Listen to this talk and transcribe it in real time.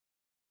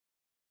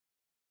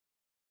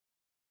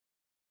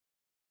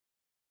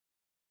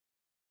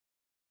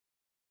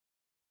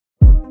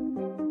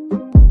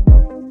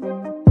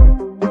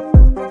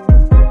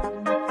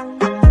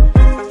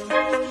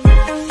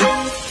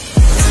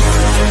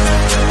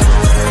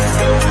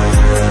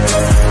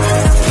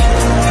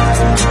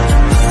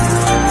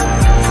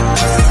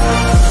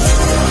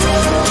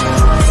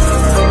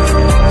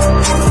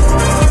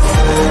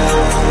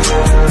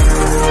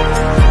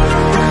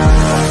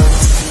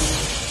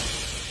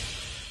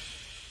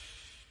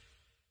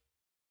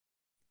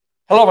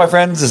Hello, my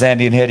friends. This is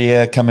Andy and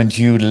Hedia coming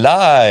to you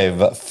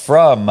live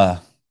from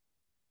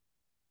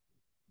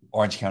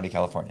Orange County,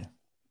 California.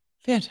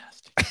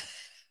 Fantastic.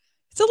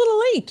 It's a little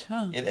late,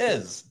 huh? It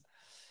is.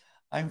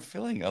 I'm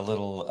feeling a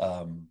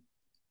little,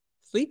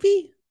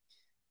 Sleepy?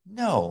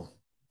 no,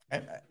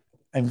 I,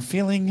 I'm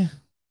feeling,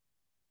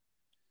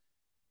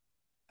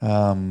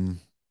 um,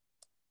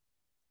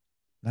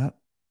 not,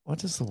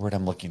 what is the word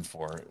I'm looking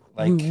for?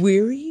 Like,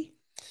 Weary?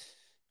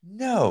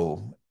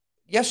 no.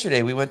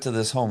 Yesterday we went to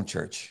this home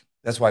church.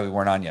 That's why we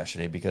weren't on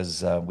yesterday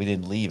because we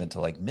didn't leave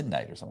until like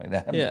midnight or something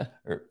like that. Yeah.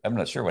 I'm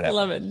not sure what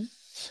happened.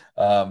 11.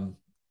 Um,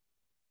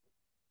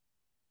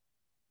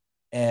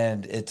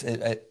 and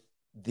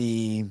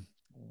the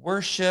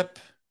worship,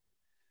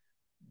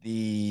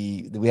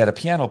 we had a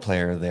piano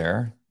player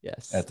there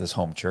Yes. at this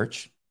home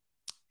church,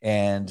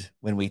 and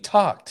when we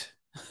talked,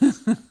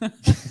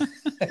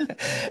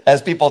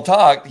 as people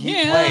talked, he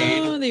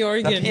played the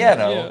organ. the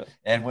piano, Yeah.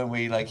 and when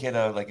we like hit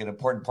an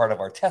important part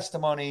of our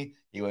testimony,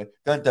 he would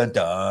dun dun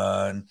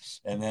dun,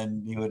 and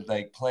then he would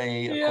like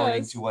play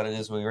according to what it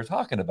is we were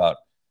talking about,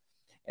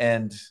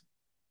 and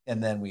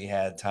then we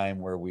had time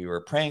where we were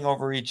praying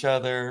over each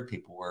other.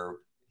 People were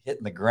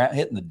hitting the ground,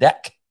 hitting the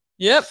deck.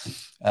 Yep.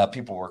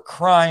 People were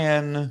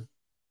crying.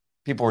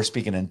 People were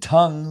speaking in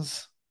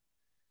tongues.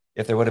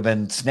 If there would have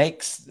been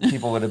snakes,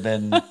 people would have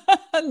been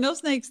no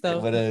snakes though.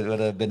 Would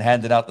have been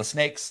handing out the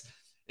snakes.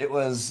 It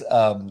was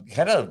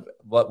kind of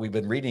what we've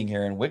been reading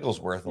here in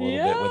Wigglesworth a little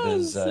bit with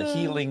his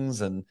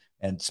healings and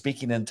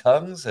speaking in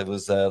tongues. It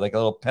was like a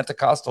little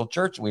Pentecostal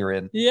church we were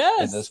in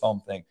this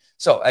home thing.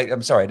 So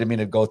I'm sorry, I didn't mean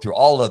to go through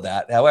all of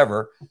that.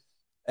 However,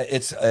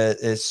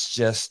 it's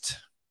just,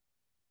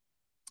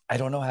 I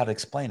don't know how to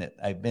explain it.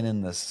 I've been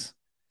in this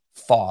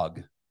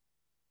fog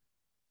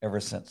ever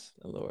since.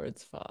 The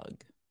Lord's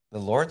fog. The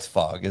Lord's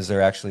fog. Is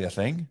there actually a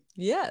thing?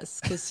 Yes,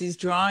 because he's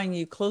drawing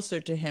you closer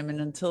to him, and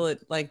until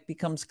it like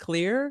becomes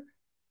clear,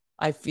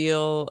 I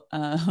feel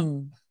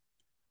I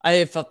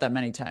have felt that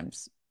many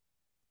times.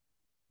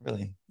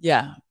 Really?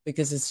 Yeah,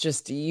 because it's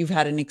just you've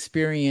had an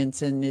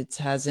experience and it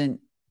hasn't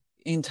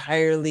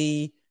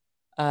entirely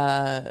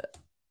the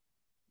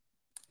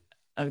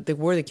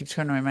word that keeps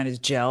coming to my mind is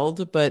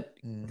gelled, but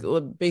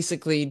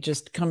basically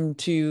just come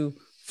to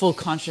full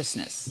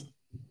consciousness.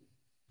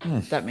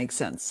 If that makes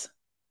sense.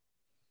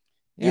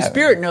 Yeah. Your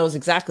spirit knows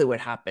exactly what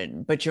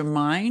happened, but your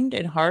mind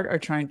and heart are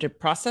trying to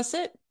process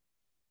it.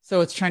 So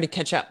it's trying to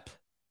catch up.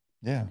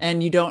 Yeah. And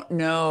we don't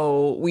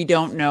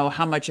know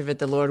how much of it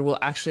the Lord will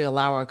actually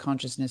allow our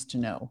consciousness to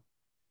know.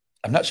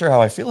 I'm not sure how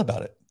I feel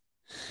about it.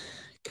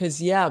 Because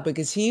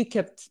he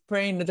kept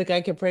praying, the guy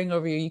kept praying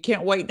over you. You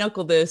can't white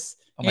knuckle this,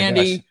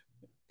 Andy.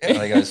 Gosh. Yeah,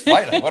 like I was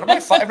fighting. What am I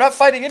fighting? I'm not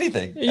fighting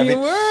anything. I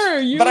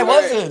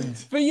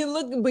wasn't. But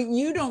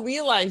you don't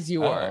realize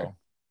you were.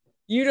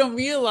 You don't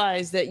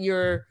realize that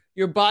your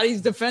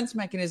body's defense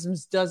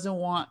mechanisms doesn't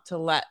want to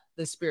let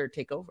the spirit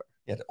take over.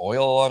 He had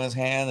oil on his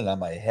hand and on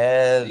my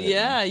head.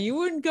 Yeah, you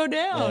wouldn't go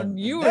down.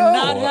 You were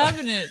not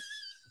having it.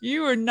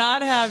 You were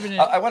not having it.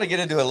 I want to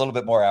get into it a little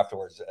bit more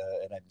afterwards,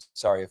 and I'm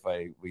sorry if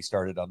we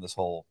started on this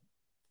whole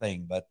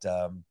thing, but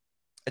I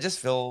just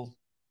feel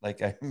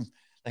like I'm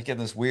like in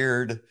this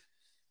weird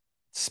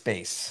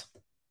space.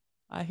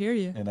 I hear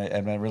you. And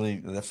I'm really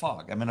the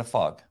fog. I'm in a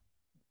fog,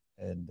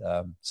 and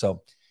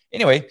so.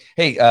 Anyway,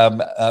 hey, go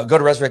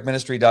to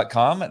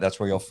resurrectministry.com. That's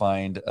where you'll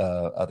find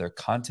other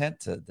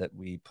content that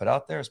we put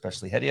out there,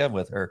 especially Hedia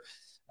with her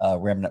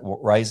Remnant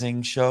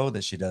Rising show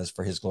that she does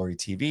for His Glory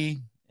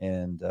TV,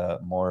 and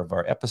more of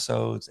our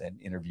episodes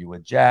and interview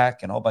with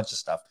Jack and a whole bunch of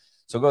stuff.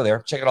 So go there,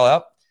 check it all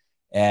out,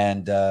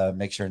 and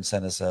make sure and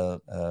send us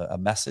a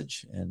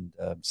message and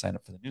sign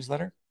up for the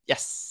newsletter.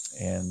 Yes.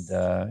 And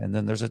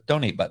then there's a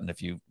donate button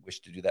if you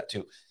wish to do that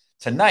too.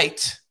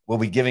 Tonight, we'll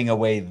be giving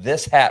away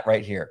this hat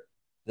right here.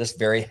 This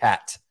very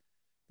hat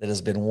that has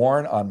been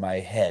worn on my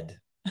head.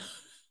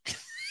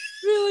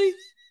 Really?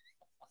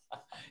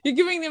 You're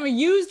giving them a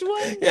used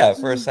one? Yeah,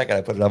 for a second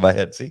I put it on my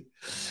head. See?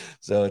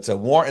 So it's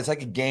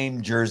like a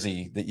game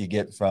jersey that you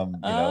get from,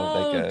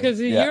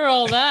 because you hear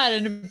all that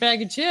in a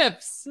bag of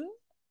chips.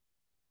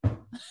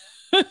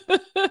 They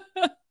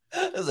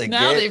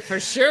for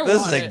sure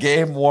this is a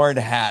game-worn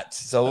hat.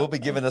 So we'll be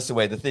giving this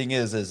away. The thing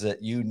is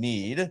that you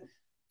need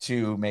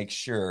to make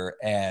sure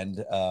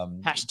and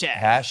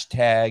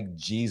hashtag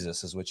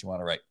Jesus is what you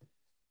want to write.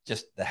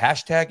 Just the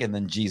hashtag and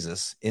then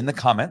Jesus in the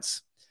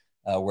comments,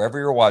 wherever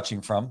you're watching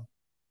from.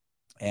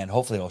 And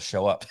hopefully it'll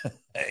show up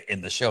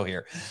in the show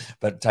here.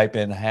 But type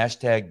in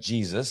hashtag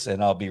Jesus,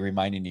 and I'll be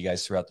reminding you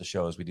guys throughout the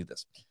show as we do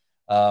this.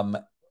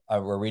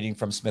 We're reading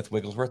from Smith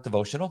Wigglesworth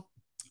Devotional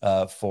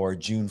for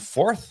June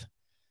 4th.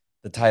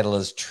 The title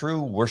is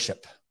True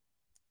Worship.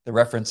 The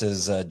reference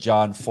is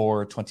John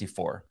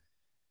 4:24.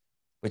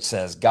 Which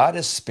says, God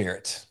is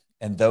spirit,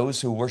 and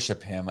those who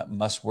worship him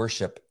must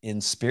worship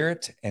in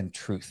spirit and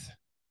truth.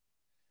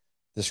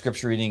 The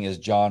scripture reading is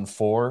John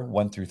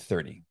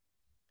 4:1-30.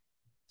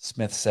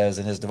 Smith says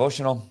in his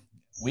devotional,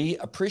 we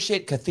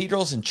appreciate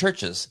cathedrals and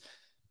churches,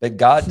 but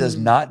God does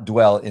not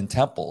dwell in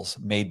temples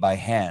made by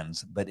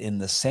hands, but in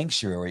the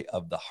sanctuary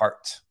of the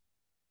heart.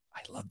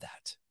 I love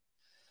that.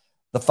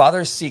 The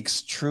Father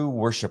seeks true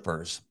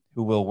worshipers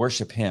who will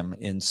worship him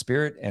in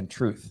spirit and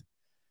truth.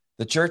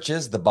 The church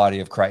is the body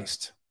of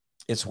Christ.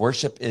 Its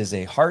worship is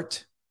a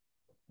heart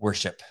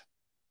worship,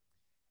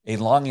 a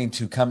longing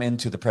to come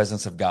into the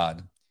presence of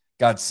God.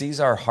 God sees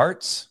our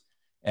hearts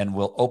and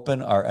will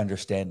open our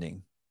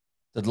understanding.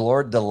 The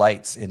Lord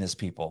delights in his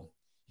people.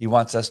 He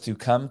wants us to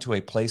come to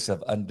a place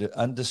of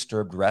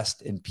undisturbed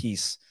rest and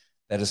peace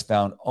that is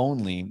found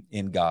only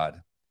in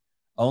God.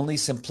 Only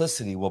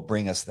simplicity will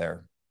bring us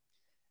there.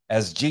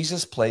 As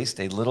Jesus placed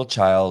a little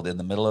child in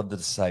the middle of the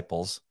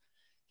disciples,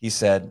 he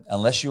said,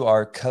 unless you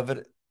are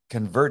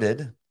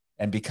converted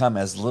and become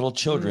as little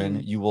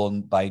children, you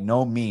will by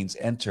no means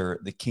enter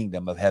the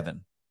kingdom of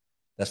heaven.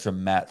 That's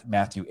from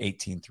Matthew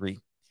 18:3.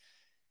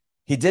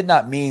 He did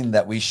not mean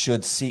that we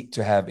should seek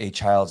to have a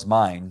child's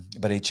mind,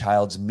 but a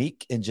child's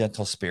meek and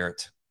gentle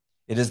spirit.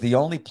 It is the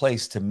only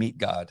place to meet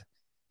God.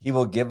 He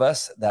will give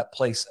us that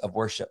place of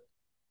worship.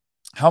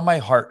 How my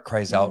heart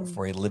cries out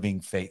for a living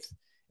faith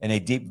and a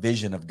deep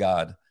vision of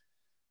God.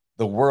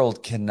 The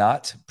world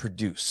cannot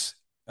produce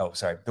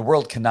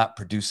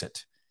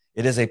it.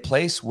 It is a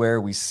place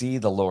where we see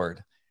the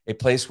Lord, a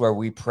place where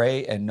we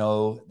pray and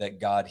know that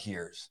God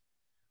hears.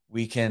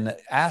 We can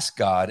ask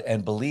God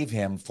and believe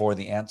him for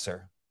the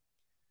answer.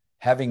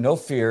 Having no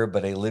fear,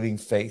 but a living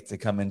faith to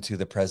come into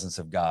the presence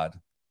of God.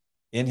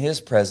 In his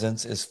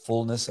presence is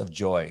fullness of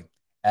joy.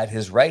 At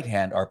his right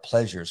hand are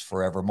pleasures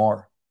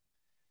forevermore.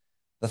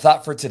 The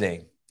thought for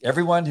today: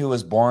 everyone who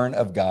is born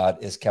of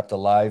God is kept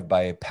alive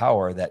by a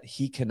power that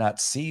he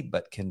cannot see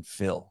but can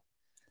feel.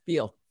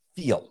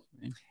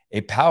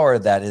 A power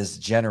that is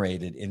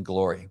generated in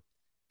glory,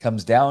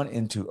 comes down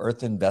into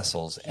earthen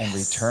vessels, and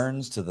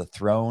returns to the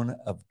throne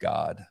of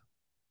God.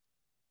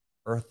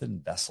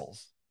 Earthen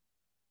vessels.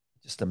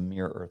 Just a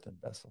mere earthen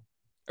vessel.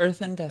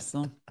 Earthen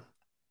vessel.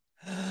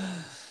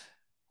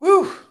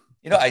 Woo!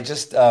 I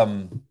just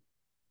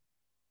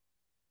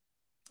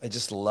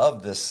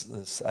love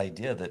this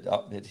idea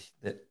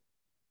that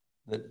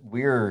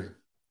we're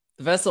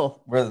the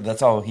vessel.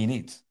 That's all he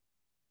needs.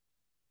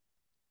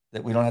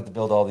 That we don't have to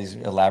build all these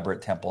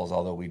elaborate temples,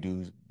 although we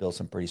do build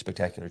some pretty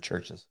spectacular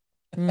churches.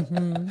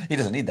 Mm-hmm. He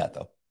doesn't need that,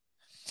 though.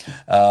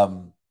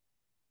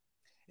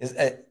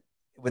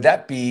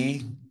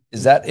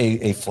 Is that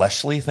a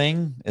fleshly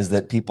thing? Is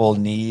that people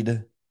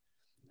need?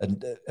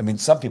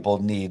 Some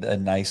people need a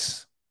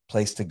nice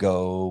place to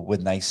go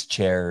with nice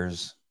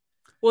chairs.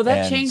 Well,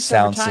 that changed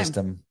sound over time.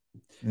 System.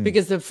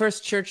 Because the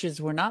first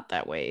churches were not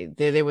that way.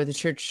 They were the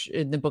church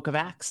in the book of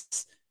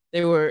Acts.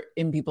 They were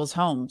in people's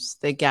homes.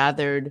 They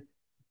gathered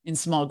in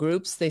small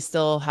groups. They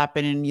still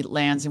happen in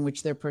lands in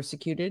which they're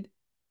persecuted,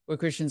 where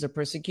Christians are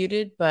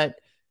persecuted. But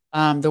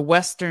the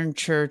Western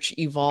church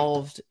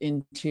evolved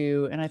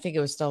into, and I think it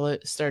was still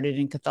started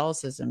in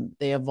Catholicism.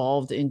 They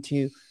evolved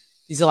into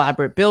these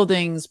elaborate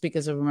buildings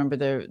because of, remember,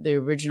 the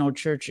original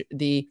church,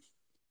 the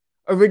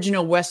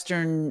original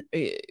Western,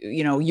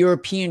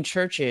 European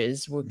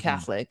churches were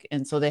Catholic.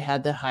 And so they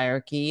had the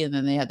hierarchy, and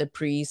then they had the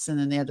priests, and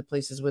then they had the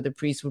places where the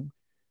priests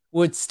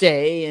would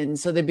stay. And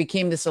so they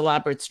became this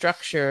elaborate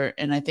structure.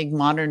 And I think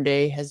modern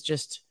day has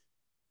just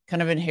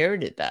kind of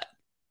inherited that.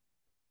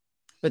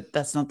 But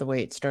that's not the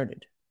way it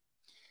started.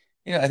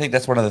 I think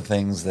that's one of the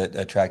things that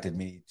attracted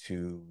me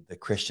to the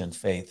Christian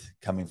faith,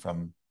 coming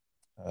from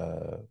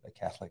a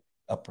Catholic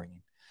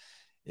upbringing,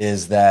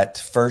 is that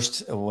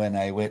first when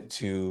I went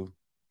to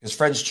his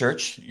friend's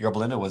church, Yorba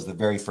Linda was the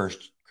very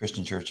first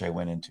Christian church I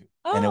went into.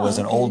 Oh, and it was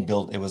an old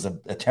build. It was a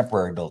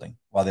temporary building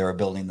while they were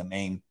building the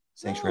main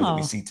sanctuary that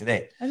we see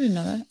today. I didn't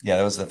know that. Yeah,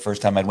 that was the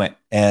first time I went.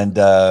 And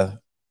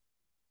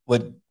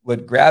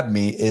what grabbed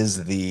me is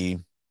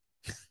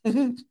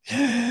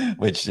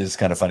which is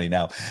kind of funny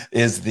now,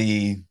 is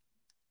it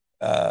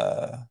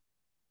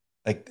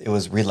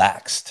was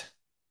relaxed.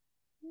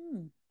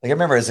 Like I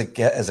remember as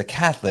a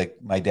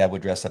Catholic, my dad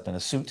would dress up in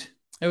a suit.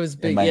 It was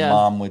big. And my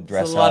mom would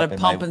dress up. A lot of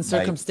pomp and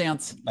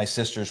circumstance. My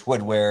sisters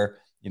would wear,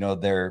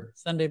 their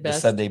Sunday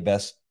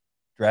best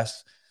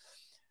dress.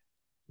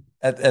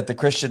 At the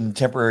Christian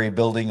temporary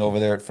building over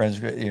there at Friends,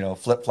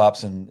 flip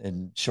flops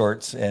and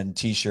shorts and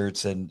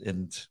T-shirts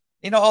and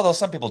although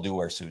some people do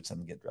wear suits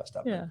and get dressed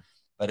up. Yeah.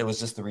 But it was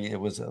just it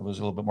was a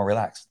little bit more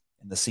relaxed,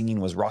 and the singing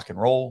was rock and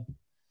roll,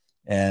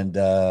 and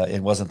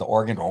it wasn't the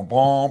organ,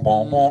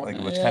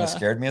 which kind of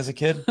scared me as a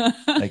kid.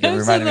 Like it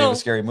reminded me of a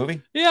scary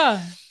movie.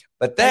 Yeah.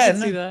 But then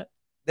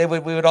we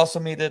would also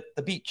meet at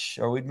the beach,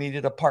 or we'd meet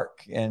at a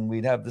park, and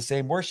we'd have the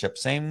same worship,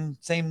 same.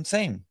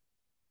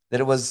 That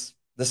it was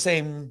the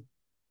same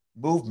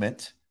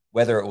movement,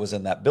 whether it was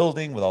in that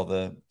building with all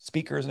the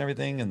speakers and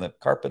everything, and the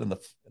carpet and the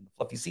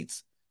fluffy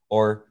seats,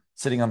 or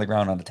sitting on the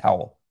ground on a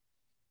towel.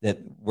 That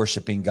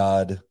worshiping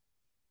God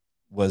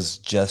was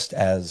just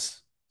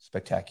as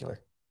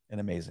spectacular and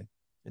amazing.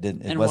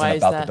 It wasn't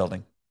about the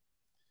building,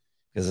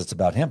 because it's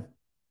about Him.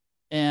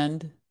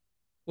 And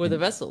we're the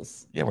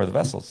vessels. Yeah, we're the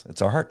vessels.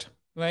 It's our heart.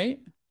 Right?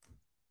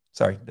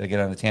 Sorry, did I get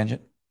on a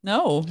tangent?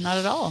 No, not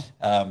at all.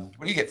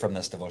 What do you get from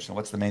this devotion?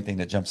 What's the main thing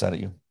that jumps out at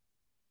you?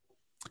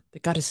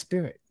 That God is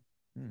spirit.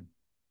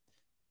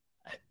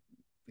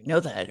 We know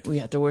that we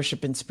have to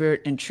worship in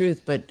spirit and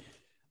truth, but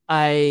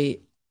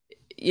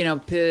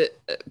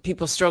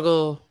people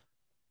struggle.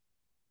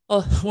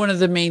 Well, one of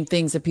the main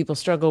things that people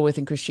struggle with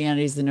in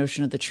Christianity is the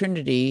notion of the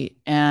Trinity.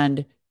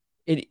 And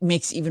it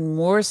makes even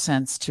more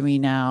sense to me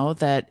now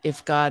that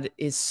if God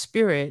is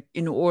spirit,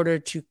 in order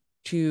to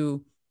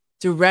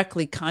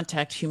directly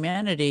contact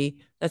humanity,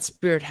 that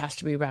spirit has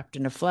to be wrapped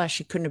in a flesh.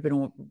 He couldn't have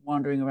been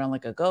wandering around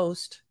like a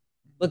ghost.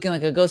 Looking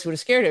like a ghost would have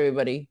scared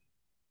everybody.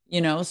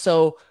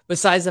 So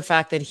besides the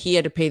fact that he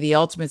had to pay the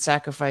ultimate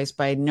sacrifice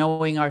by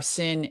knowing our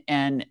sin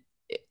and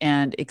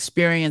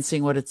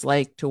experiencing what it's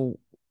like to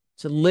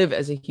live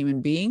as a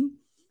human being,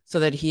 so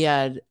that he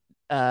had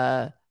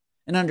an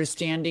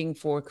understanding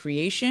for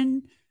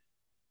creation,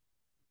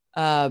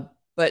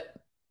 but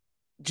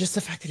just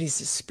the fact that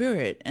he's a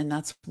spirit, and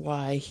that's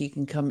why he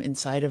can come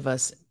inside of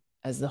us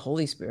as the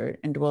Holy Spirit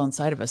and dwell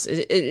inside of us.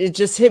 It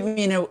just hit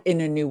me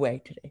in a new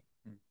way today.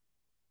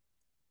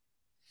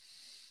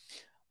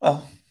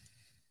 Well,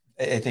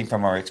 I think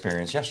from our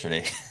experience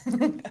yesterday,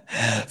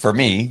 for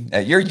me,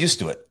 you're used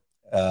to it,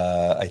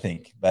 I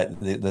think, but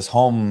this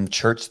home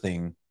church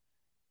thing,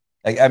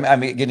 I'm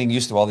getting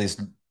used to all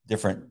these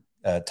different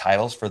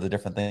titles for the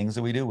different things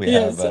that we do.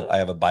 I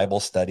have a Bible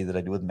study that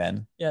I do with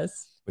men.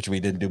 Yes. Which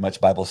we didn't do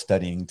much Bible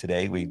studying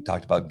today. We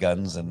talked about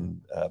guns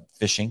and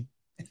fishing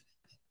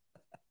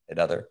and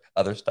other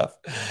stuff.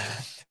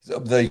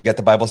 So you got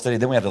the Bible study.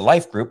 Then we have the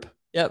life group.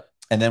 Yep.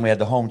 And then we had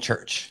the home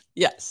church.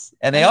 Yes.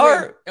 And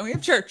we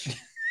have church.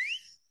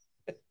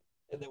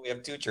 And then we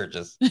have 2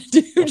 churches.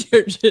 2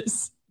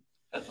 churches.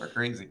 We're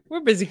crazy. We're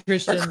busy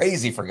Christians. We're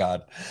crazy for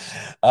God.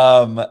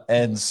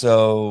 And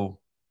so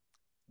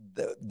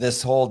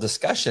this whole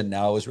discussion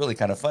now is really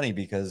kind of funny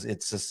because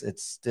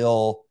it's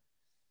still,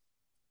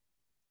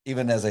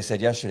 even as I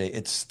said yesterday,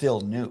 it's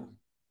still new,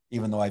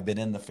 even though I've been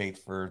in the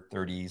faith for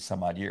 30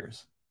 some odd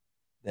years,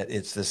 that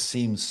this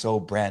seems so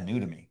brand new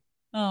to me.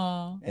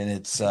 Oh. And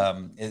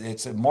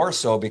it's more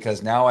so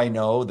because now I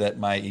know that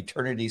my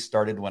eternity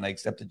started when I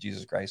accepted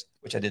Jesus Christ,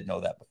 which I didn't know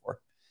that before,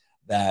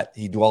 that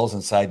he dwells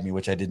inside me,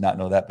 which I did not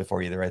know that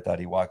before either. I thought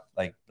he walked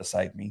like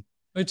beside me.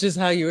 Which is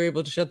how you were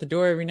able to shut the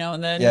door every now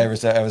and then. Yeah, I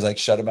was like,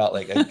 shut him out.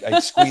 Like I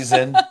squeeze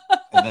in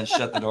and then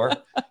shut the door.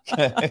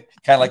 Kind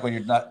of like when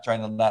you're not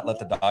trying to not let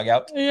the dog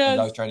out. Yeah.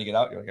 I was trying to get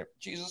out. You're like,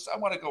 Jesus, I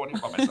want to go in here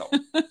by myself.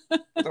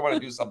 I want to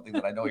do something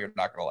that I know you're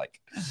not going to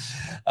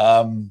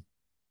like.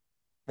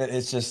 But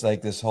it's just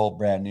like this whole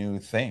brand new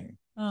thing.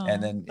 Oh,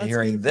 and then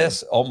hearing beautiful.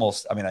 This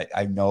almost, I mean,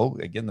 I know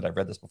again that I've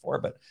read this before,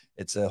 but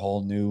it's a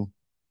whole new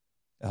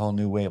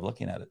way of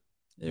looking at it.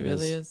 It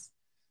really is.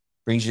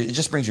 It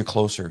just brings you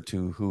closer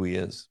to who he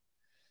is.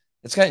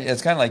 It's kind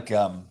of like,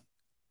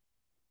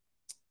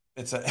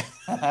 it's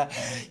a,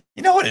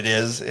 you know what it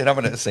is? And I'm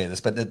going to say this,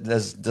 but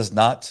this is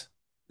not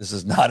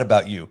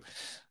about you,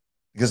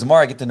 because the more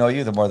I get to know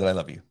you, the more that I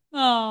love you.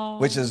 Oh,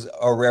 which is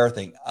a rare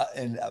thing.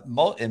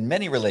 In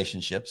many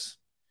relationships,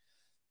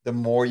 the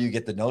more you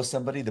get to know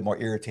somebody, the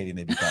more irritating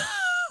they become.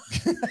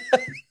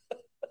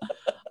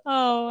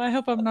 Oh, I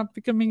hope I'm not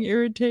becoming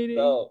irritating.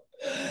 No.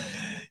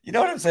 You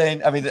know what I'm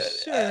saying? I mean,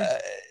 sure.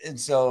 And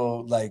so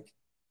like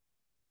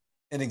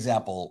an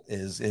example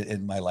is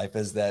in my life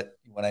is that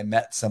when I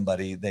met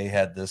somebody, they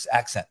had this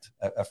accent,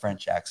 a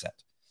French accent.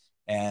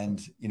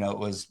 And, it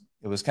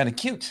was kind of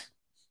cute.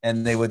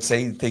 And they would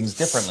say things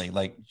differently,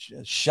 like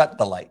shut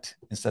the light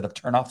instead of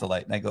turn off the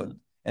light. And I go,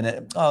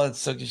 it's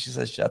so good. She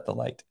says, shut the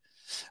light.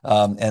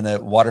 And the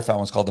water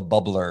fountain was called a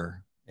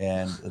bubbler,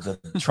 and the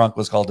trunk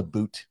was called a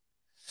boot,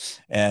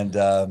 and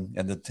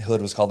the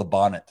hood was called a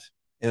bonnet.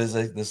 It was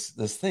like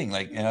this thing,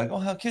 like, and I go,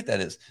 how cute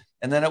that is.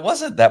 And then it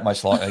wasn't that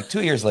much longer, like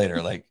 2 years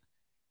later, like,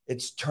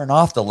 it's turn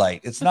off the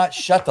light. It's not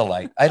shut the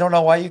light. I don't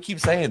know why you keep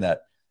saying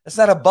that. It's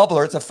not a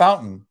bubbler. It's a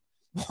fountain.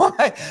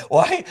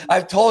 Why?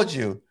 I've told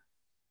you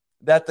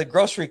that the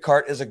grocery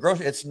cart is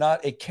it's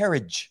not a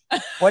carriage.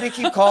 Why do you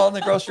keep calling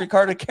the grocery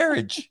cart a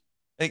carriage?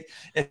 Like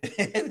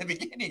in the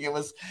beginning, it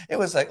was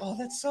like, oh,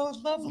 that's so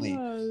lovely.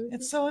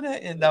 It's so nice.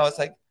 And now it's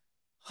like,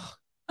 oh,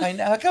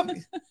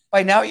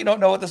 by now you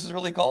don't know what this is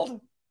really called.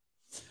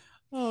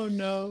 Oh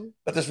no.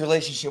 But this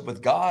relationship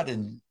with God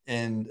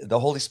and the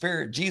Holy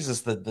Spirit,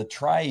 Jesus, the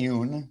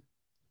triune.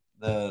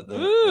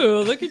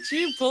 Ooh, look at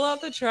you pull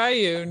out the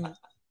triune.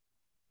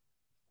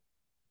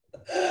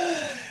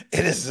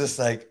 It is just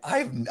like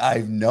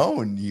I've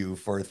known you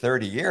for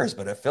 30 years,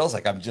 but it feels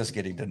like I'm just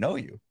getting to know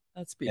you.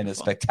 That's beautiful. And it's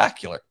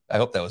spectacular. I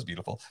hope that was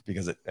beautiful,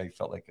 because I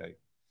felt like I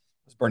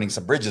was burning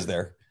some bridges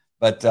there.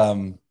 But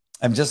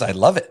I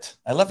love it.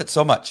 I love it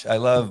so much. I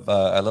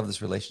love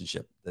this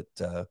relationship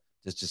that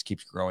just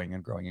keeps growing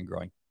and growing and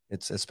growing.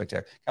 It's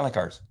spectacular, kind of like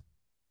ours.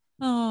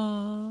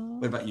 Oh.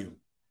 What about you?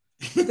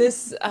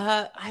 This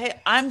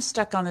I'm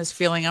stuck on this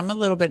feeling. I'm a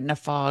little bit in a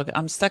fog.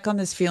 I'm stuck on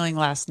this feeling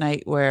last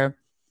night where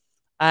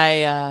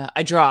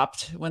I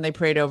dropped when they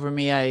prayed over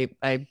me.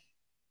 I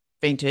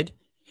fainted,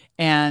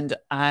 and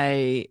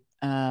I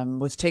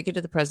was taken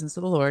to the presence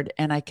of the Lord,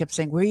 and I kept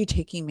saying, "Where are you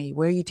taking me?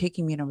 Where are you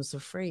taking me?" And I was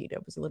afraid. I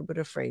was a little bit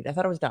afraid. I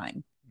thought I was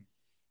dying,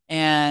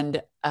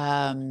 and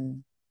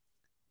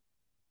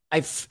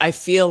I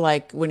feel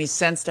like when he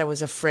sensed I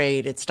was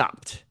afraid, it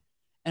stopped.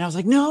 And I was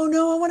like, no,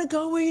 I want to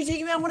go. Where are you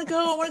taking me? I want to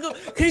go.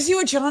 Can I see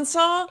what John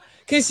saw?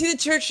 Can I see the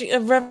church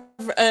of,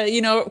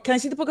 can I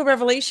see the book of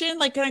Revelation?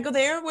 Like, can I go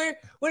there? Where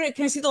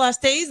can I see the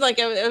last days? Like,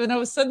 and I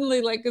was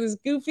suddenly like this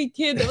goofy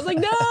kid that was like,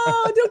 no,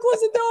 don't close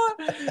the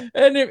door.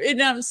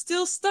 And I'm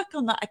still stuck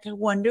on that. I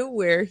wonder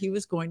where he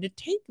was going to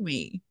take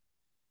me.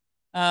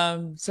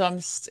 So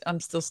I'm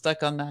still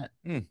stuck on that,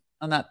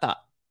 on that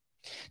thought.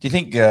 Do you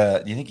think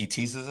he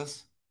teases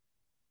us?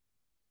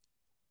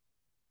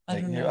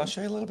 Like, here, I'll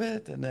show you a little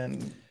bit, and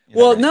then.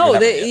 Well, no,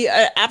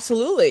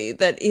 absolutely.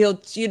 That he'll,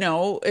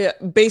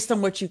 based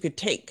on what you could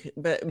take,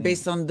 but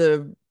based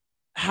on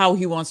how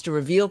he wants to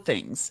reveal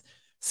things.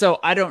 So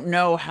I don't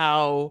know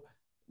how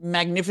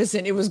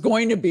magnificent it was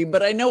going to be,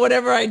 but I know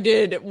whatever I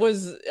did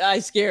I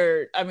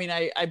scared. I mean,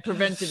 I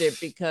prevented it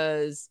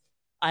because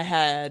I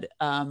had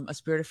a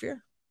spirit of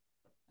fear.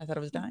 I thought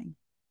I was dying.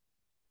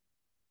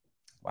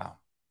 Wow.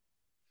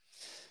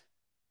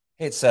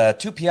 Hey, it's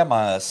 2 p.m.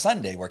 on a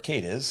Sunday where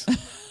Kate is.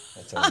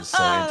 That's always so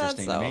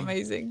interesting That's to me.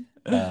 Amazing.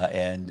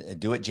 And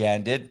do what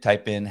Jan did.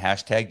 Type in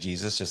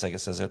 #Jesus, just like it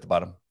says at the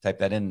bottom. Type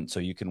that in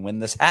so you can win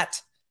this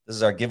hat. This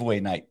is our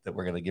giveaway night that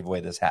we're going to give away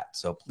this hat.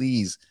 So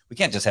please, we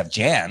can't just have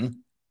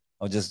Jan.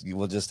 We'll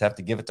just have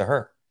to give it to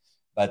her.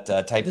 But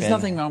There's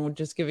nothing wrong with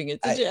just giving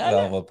it to Jan.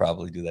 Well, we'll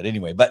probably do that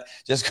anyway. But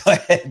just go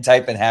ahead and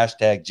type in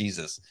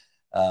 #Jesus,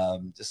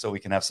 just so we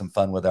can have some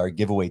fun with our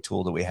giveaway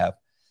tool that we have.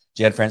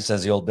 Jan French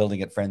says the old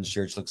building at Friends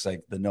Church looks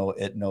like the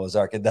Noah's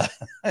Ark. It does.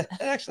 It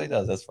actually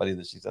does. That's funny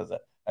that she says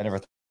that. I never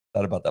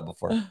thought about that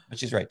before, but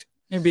she's right.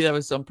 Maybe that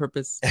was on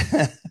purpose.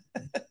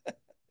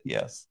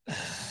 Yes.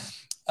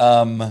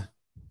 Darn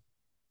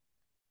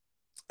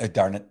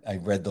it. I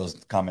read those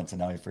comments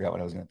and now I forgot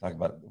what I was going to talk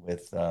about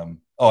with, I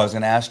was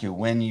going to ask you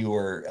when you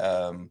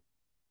were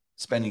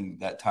spending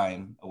that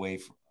time away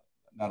from,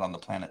 not on the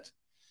planet.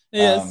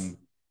 Yes.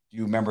 Do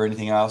you remember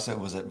anything else?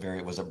 Was it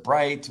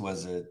bright?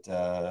 Was it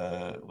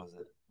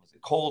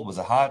cold? Was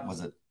it hot?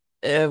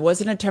 It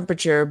wasn't a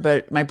temperature,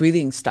 but my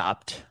breathing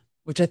stopped,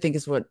 which I think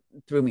is what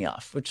threw me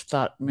off, which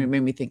made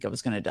me think I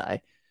was going to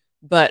die.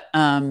 But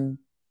there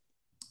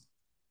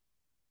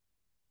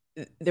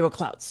were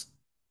clouds.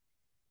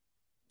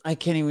 I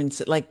can't even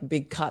sit, like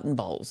big cotton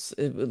balls.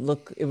 It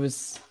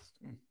was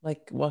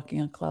like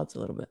walking on clouds a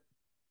little bit.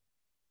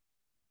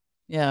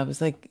 Yeah, it was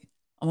like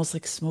almost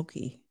like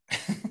smoky.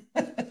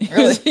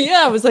 Really?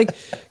 Yeah, it was like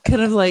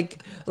kind of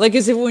like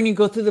as if when you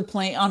go through the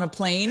plane on a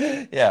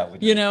plane. Yeah,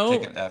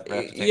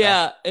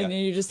 yeah, and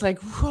you're just like,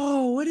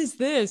 whoa, what is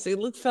this?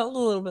 It felt a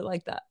little bit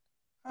like that.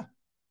 Huh.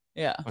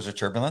 Yeah. Was there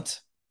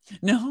turbulence?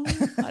 No,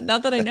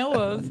 not that I know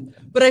of.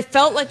 But I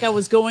felt like I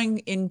was going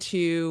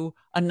into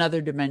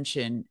another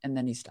dimension, and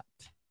then he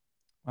stopped.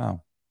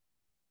 Wow.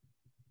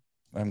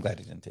 Well, I'm glad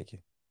he didn't take you.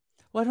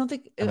 Well, I don't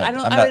think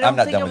I'm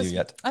not done with you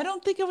yet. I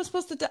don't think I was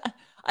supposed to die.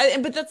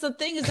 But that's the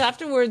thing is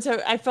afterwards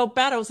I felt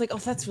bad. I was like, oh,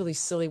 that's really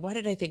silly. Why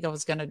did I think I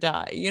was going to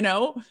die?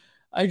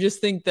 I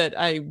just think that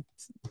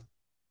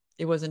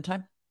it wasn't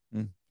time.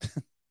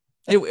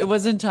 It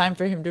wasn't time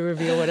for him to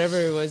reveal whatever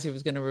it was he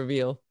was going to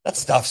reveal. That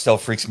stuff still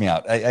freaks me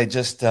out. I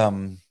just, I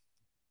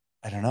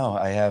don't know.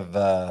 I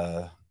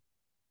have,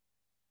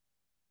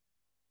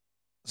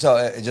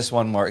 so just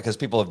one more, because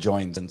people have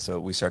joined, and so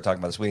we started talking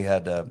about this. We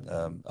had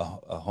a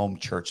home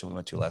church that we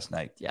went to last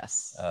night.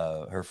 Yes.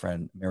 Her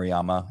friend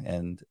Mariama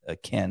and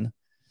Ken,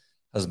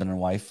 husband and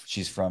wife.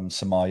 She's from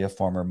Somalia,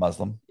 former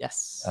Muslim.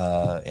 Yes.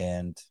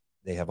 And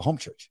they have a home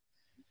church,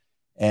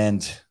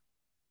 and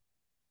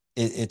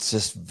it's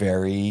just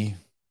very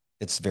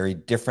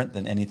different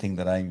than anything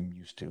that I'm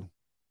used to.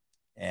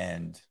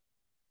 And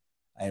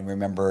I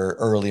remember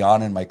early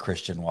on in my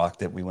Christian walk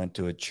that we went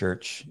to a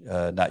church,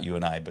 not you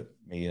and I, but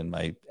me and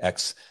my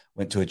ex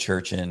went to a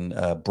church in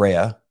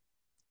Brea,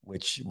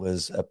 which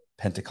was a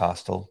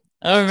Pentecostal.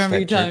 I remember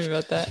you telling me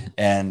about that.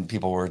 And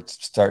people were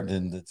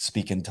starting to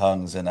speak in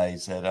tongues, and I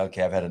said,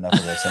 "Okay, I've had enough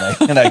of this,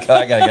 and I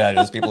gotta get out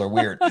of this. People are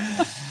weird."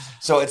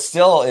 So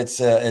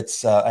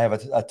I have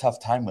a tough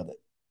time with it,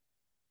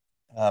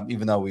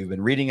 even though we've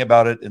been reading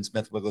about it in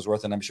Smith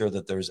Wigglesworth, and I'm sure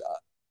that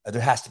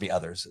there has to be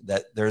others,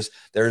 that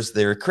there's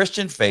their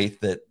Christian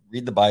faith that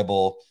read the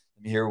Bible,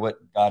 let me hear what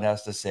God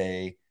has to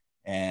say,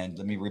 and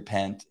let me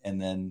repent,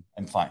 and then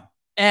I'm fine.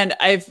 And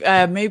I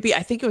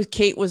think it was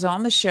Kate was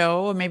on the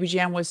show, or maybe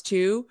Jan was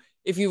too.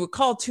 If you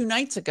recall, 2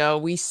 nights ago,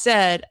 we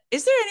said,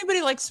 is there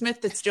anybody like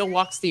Smith that still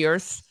walks the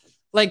earth?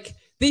 Like,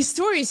 these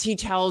stories he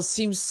tells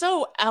seem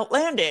so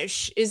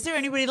outlandish. Is there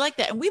anybody like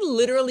that? And we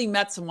literally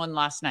met someone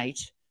last night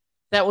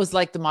that was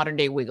like the modern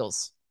day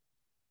Wiggles.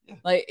 Yeah.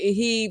 Like,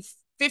 he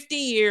 50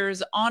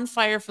 years on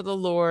fire for the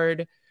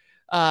Lord,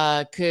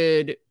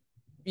 could,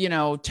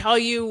 tell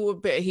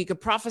you, he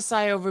could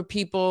prophesy over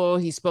people.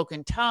 He spoke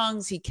in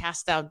tongues. He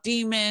cast out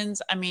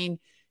demons. I mean,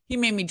 he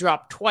made me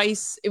drop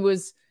twice.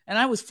 And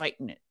I was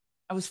fighting it.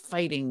 I was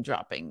fighting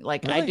dropping.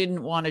 Like, really? I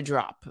didn't want to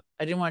drop.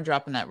 I didn't want to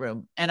drop in that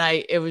room. And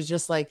it was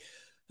just like,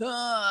 and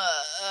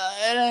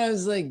I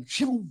was like,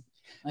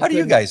 how do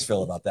you guys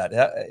feel about that?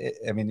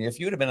 I mean, if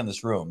you would have been in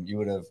this room, you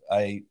would have,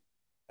 I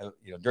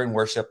during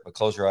worship, but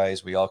close your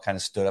eyes. We all kind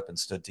of stood up and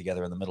stood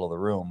together in the middle of the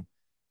room,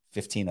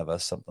 15 of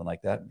us, something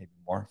like that, maybe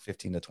more,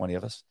 15 to 20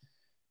 of us.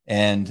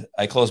 And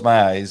I close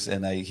my eyes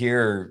and I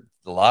hear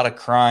a lot of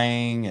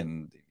crying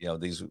and,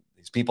 these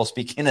people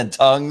speaking in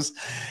tongues.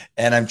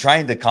 And I'm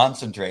trying to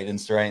concentrate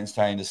and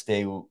trying to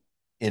stay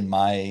in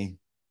my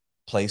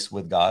place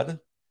with God.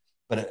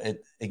 But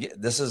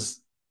this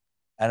is,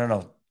 I don't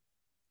know.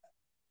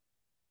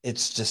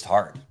 It's just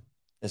hard.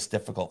 It's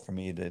difficult for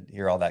me to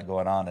hear all that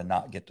going on and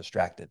not get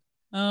distracted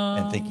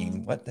and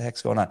thinking, what the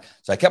heck's going on?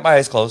 So I kept my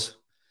eyes closed.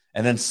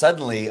 And then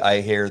suddenly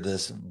I hear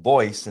this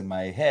voice in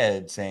my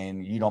head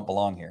saying, you don't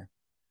belong here.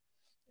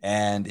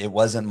 And it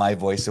wasn't my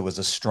voice. It was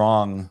a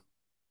stronger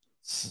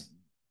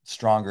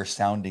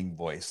sounding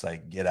voice.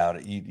 Like, get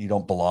out. You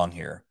don't belong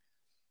here.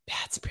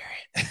 Bad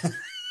spirit.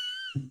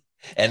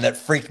 And that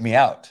freaked me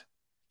out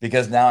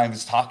because now I'm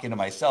just talking to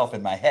myself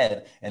in my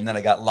head. And then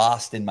I got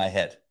lost in my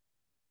head.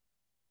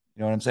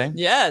 You know what I'm saying?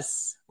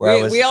 Yes.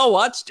 We all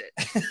watched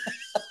it.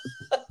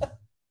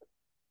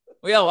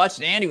 We all watched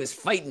it. Andy was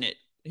fighting it.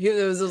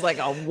 It was like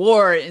a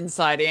war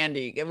inside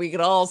Andy, and we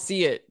could all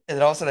see it. And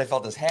then all of a sudden, I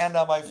felt his hand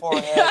on my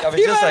forehead. It was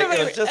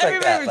just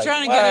like that. Was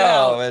trying to get it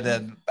out. And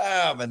then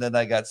bam, and then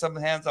I got some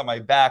hands on my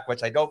back,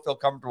 which I don't feel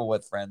comfortable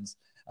with, friends.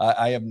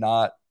 I am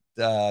not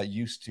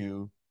used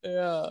to.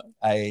 Yeah.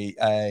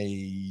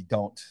 I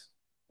don't.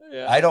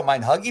 Yeah. I don't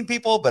mind hugging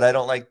people, but I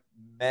don't like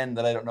men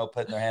that I don't know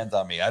putting their hands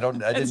on me. I didn't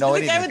know any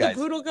of these guys. Did the guy with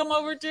the poodle come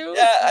over too?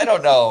 Yeah, I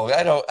don't know.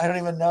 I don't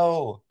even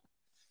know.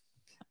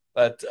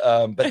 But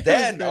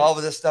then all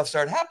of this stuff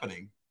started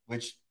happening,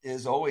 which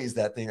is always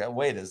that thing.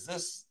 Wait, is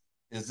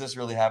this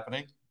really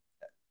happening?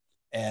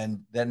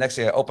 And then next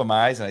thing I open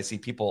my eyes and I see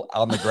people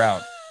on the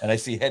ground and I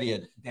see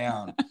Hedia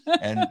down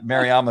and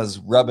Mariama's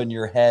rubbing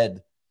your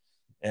head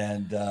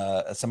and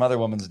some other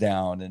woman's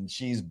down and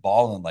she's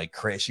bawling like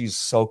crazy. She's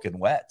soaking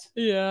wet.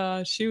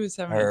 Yeah, she was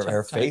having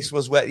her face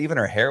was wet. Even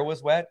her hair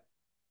was wet.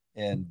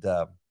 And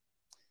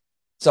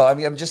so, I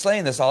mean, I'm just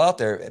laying this all out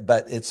there,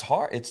 but it's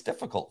hard. It's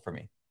difficult for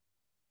me.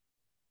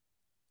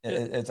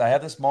 I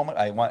have this moment.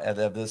 I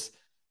have this.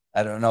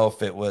 I don't know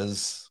if it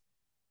was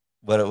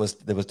what it was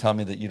that was telling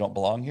me that you don't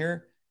belong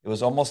here. It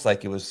was almost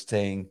like it was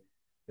saying,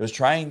 it was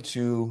trying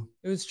to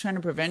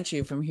prevent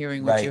you from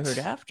hearing what you heard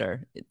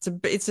after.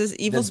 It's this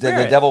evil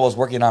spirit. The devil was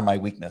working on my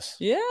weakness.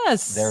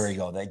 Yes. There we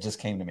go. That just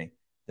came to me.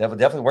 The devil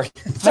definitely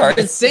working. Sorry. I've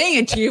been saying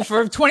it to you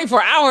for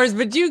 24 hours,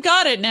 but you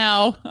got it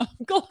now. I'm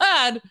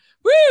glad.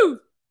 Woo!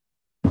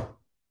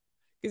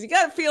 Because you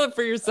got to feel it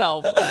for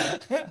yourself.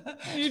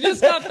 You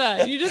just got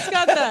that.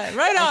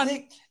 Right on.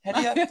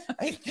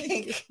 I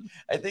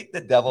think the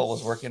devil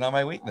was working on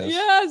my weakness.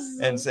 Yes.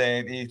 And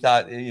saying, he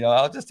thought,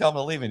 I'll just tell him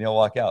to leave and he'll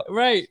walk out.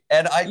 Right.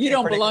 And you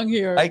don't belong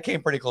here. I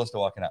came pretty close to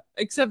walking out.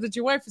 Except that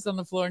your wife is on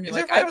the floor and you're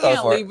like, I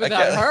can't leave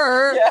without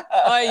her.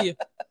 Yeah.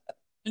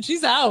 And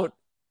she's out.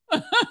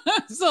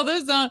 So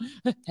there's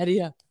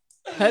Hedia,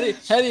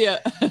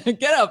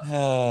 get up.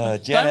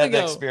 Jen had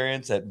the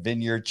experience at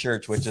Vineyard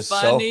Church, which is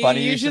so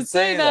funny. You should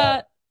say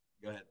that.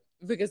 Go ahead.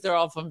 Because they're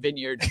all from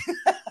Vineyard.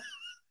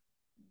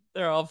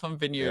 They're all from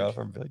Vineyard.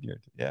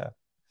 Yeah.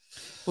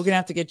 We're going to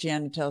have to get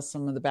Jan to tell us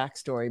some of the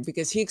backstory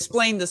because he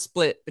explained the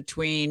split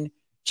between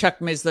Chuck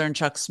Missler and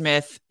Chuck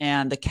Smith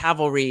and the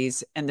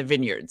Cavalries and the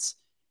Vineyards.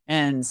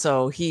 And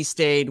so he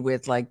stayed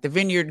with like the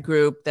Vineyard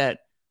group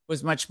that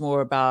was much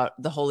more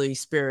about the Holy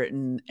Spirit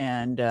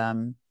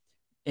and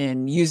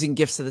using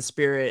gifts of the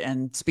Spirit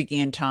and speaking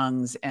in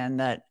tongues, and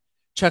that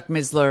Chuck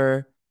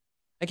Missler,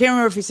 I can't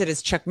remember if he said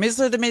it's Chuck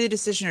Missler that made the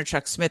decision or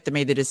Chuck Smith that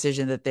made the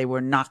decision that they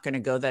were not going to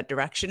go that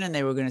direction and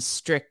they were going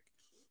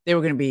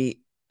to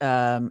be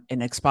an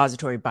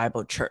expository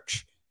Bible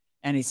church.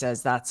 And he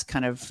says that's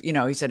kind of,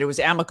 he said it was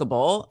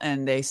amicable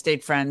and they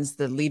stayed friends.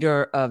 The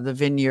leader of the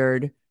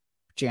Vineyard,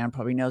 Jan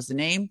probably knows the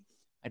name.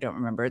 I don't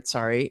remember it.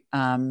 Sorry.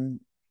 And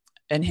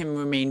him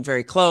remained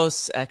very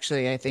close.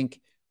 Actually, I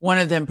think one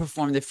of them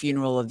performed the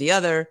funeral of the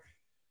other,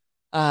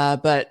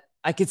 but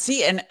I could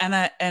see,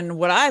 and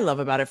what I love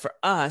about it for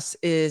us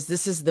is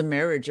this is the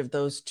marriage of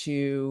those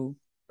two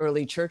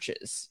early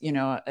churches.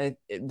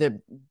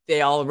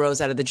 They all arose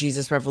out of the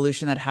Jesus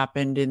Revolution that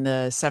happened in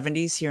the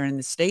 70s here in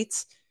the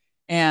States,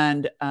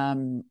 and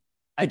I'm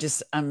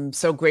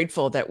so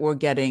grateful that we're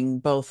getting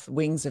both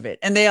wings of it,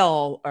 and they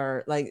all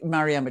are like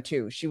Mariama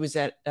too. She was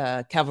at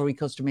Calvary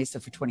Costa Mesa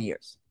for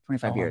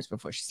 25 years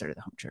before she started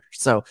the home church.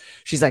 So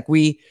she's like,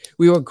 we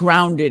were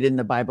grounded in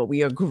the Bible.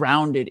 We are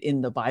grounded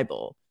in the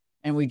Bible.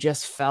 And we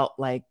just felt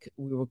like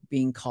we were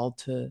being called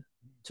to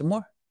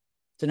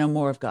know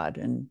more of God.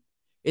 And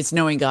it's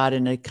knowing God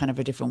in a kind of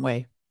a different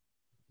way.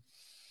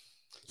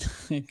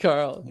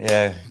 Carl.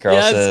 Yeah.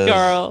 Carl says,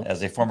 Carl.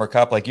 As a former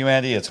cop like you,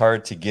 Andy, it's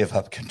hard to give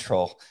up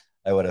control.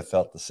 I would have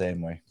felt the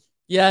same way.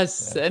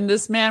 Yes. Yeah. And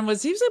this man he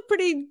was a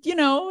pretty, he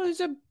was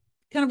a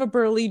kind of a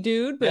burly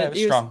dude, but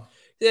he was strong.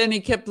 Then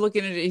he kept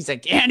looking at it. He's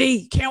like,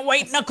 Andy, can't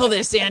wait. Knuckle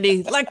this,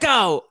 Andy. Let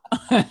go.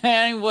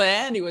 And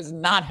Andy was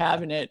not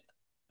having it.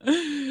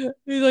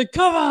 He's like,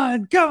 come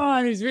on.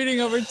 He's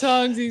reading over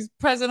tongues. He's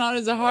pressing on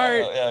his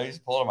heart. Yeah, he's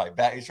pulling my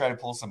back. He's trying to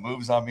pull some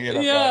moves on me. And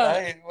I'm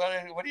going, hey,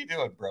 what are you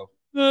doing, bro?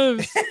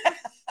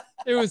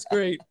 It was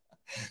great.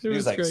 He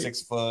was like great.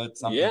 6 foot,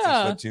 something,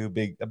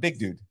 6'2", a big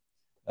dude.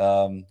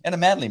 And a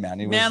manly man.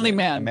 He was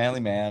a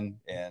manly man.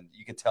 And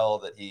you could tell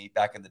that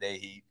back in the day,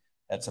 he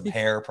had some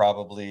hair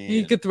probably.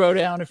 He could throw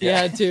down if he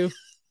had to.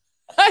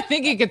 I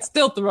think he could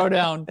still throw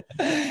down.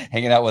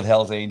 Hanging out with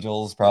Hell's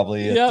Angels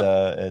probably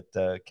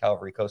at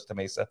Calvary Costa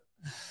Mesa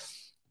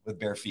with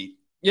bare feet.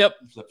 Yep.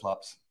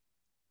 Flip-flops.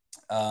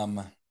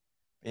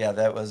 Yeah,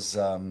 that was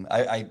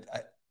I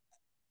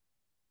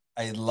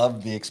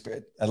love the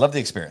experience. I love the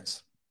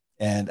experience.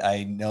 And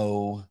I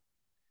know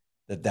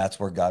that that's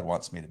where God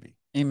wants me to be.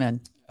 Amen.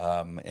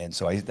 And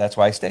so that's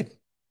why I stayed.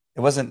 It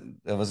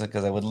wasn't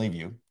because I wouldn't leave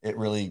you. It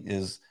really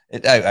is.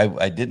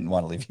 I didn't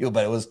want to leave you,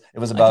 but it was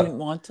about. I didn't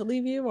want to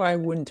leave you, or I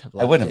wouldn't have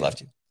left you. I wouldn't have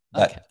left you.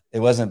 But it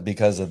wasn't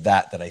because of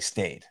that I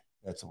stayed.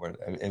 That's the word.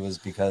 It was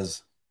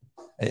because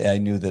I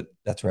knew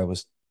that's where I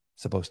was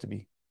supposed to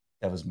be.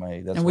 That was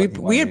my. That's and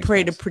we had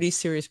prayed a pretty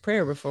serious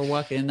prayer before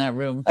walking in that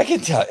room. I can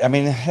tell. I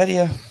mean, how do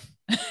you?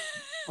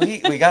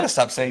 We got to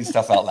stop saying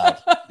stuff out loud,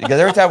 because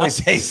every time we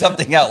say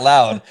something out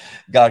loud,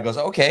 God goes,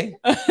 okay.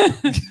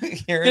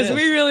 Because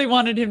we really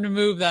wanted him to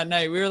move that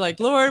night. We were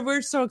like, Lord,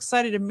 we're so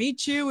excited to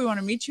meet you. We want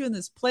to meet you in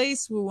this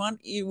place. We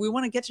want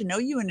to get to know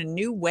you in a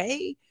new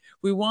way.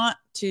 We want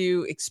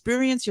to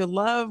experience your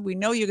love. We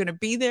know you're going to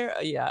be there.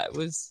 Yeah, it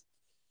was.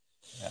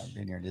 Yeah,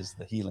 Vineyard is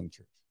the healing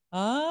church.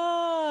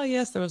 Ah,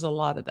 yes, there was a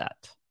lot of that.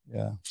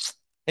 Yeah.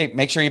 Hey,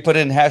 make sure you put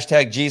in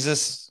hashtag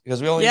Jesus,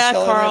 because we only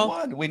sell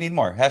one. We need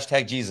more.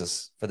 Hashtag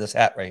Jesus for this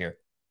hat right here.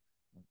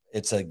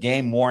 It's a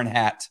game worn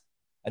hat.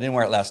 I didn't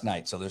wear it last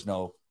night, so there's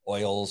no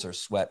oils or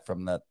sweat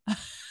from what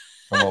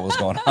was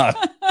going on.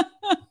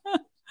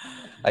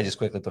 I just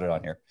quickly put it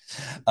on here.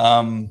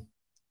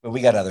 But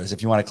we got others.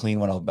 If you want a clean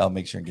one, I'll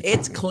make sure and get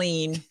it's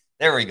clean.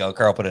 There we go.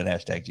 Carl put in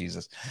hashtag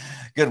Jesus.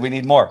 Good. We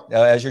need more.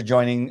 As you're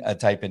joining,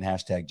 type in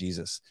hashtag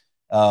Jesus.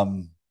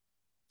 What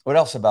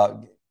else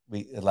about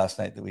last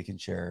night that we can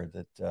share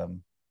that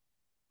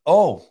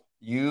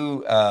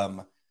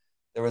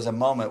there was a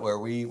moment where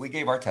we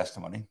gave our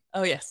testimony.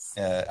 Oh yes.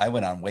 I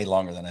went on way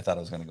longer than I thought I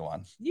was going to go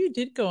on. You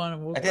did go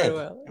on. I did.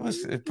 Well. It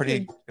was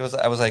pretty.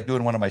 I was like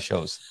doing one of my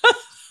shows.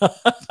 But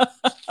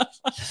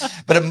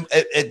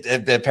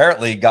it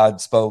apparently God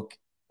spoke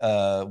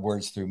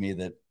words through me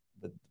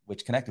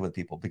which connected with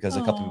people, because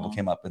a couple people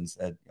came up and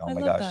said, "Oh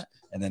my gosh!" That.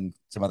 And then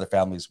some other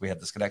families, we had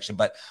this connection.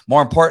 But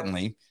more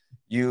importantly,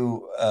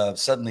 you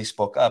suddenly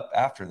spoke up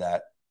after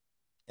that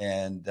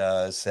and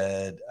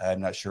said,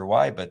 "I'm not sure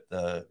why, but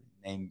the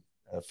name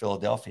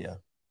Philadelphia."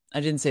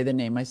 I didn't say the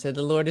name. I said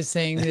the Lord is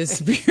saying the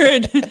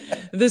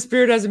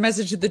Spirit has a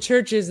message to the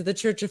churches, the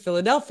Church of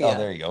Philadelphia. Oh,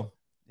 there you go.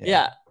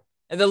 Yeah.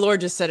 And the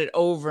Lord just said it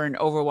over and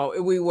over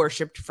while we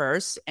worshiped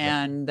first.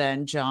 And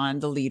then John,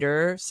 the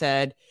leader,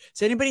 said,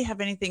 does anybody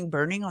have anything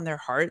burning on their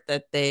heart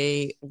that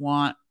they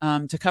want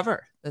to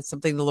cover? That's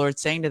something the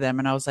Lord's saying to them.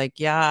 And I was like,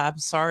 yeah, I'm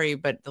sorry,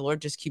 but the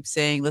Lord just keeps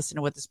saying, listen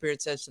to what the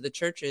Spirit says to the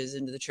churches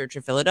and to the Church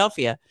of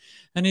Philadelphia.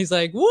 And he's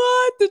like,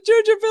 what? The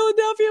Church of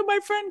Philadelphia?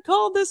 My friend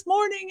called this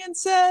morning and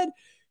said,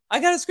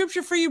 I got a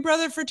scripture for you,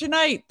 brother, for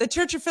tonight. The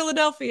Church of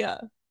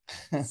Philadelphia.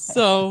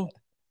 So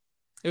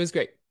it was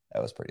great.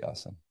 That was pretty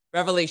awesome.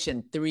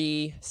 Revelation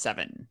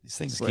 3:7. These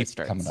things keep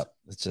coming up.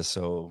 It's just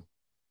so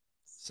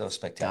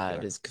spectacular.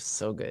 God is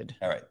so good.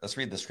 All right, let's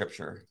read the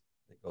scripture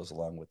that goes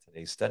along with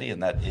today's study,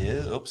 and that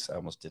is, I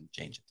almost didn't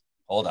change it.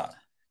 Hold on,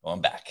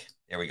 going back.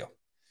 There we go.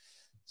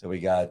 So we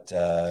got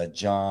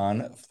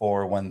John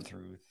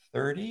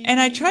 4:1-30. And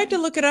I tried to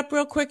look it up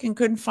real quick and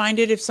couldn't find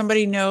it. If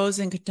somebody knows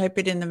and could type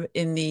it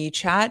in the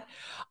chat.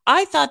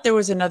 I thought there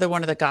was another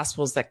one of the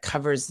Gospels that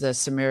covers the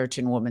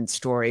Samaritan woman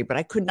story, but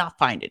I could not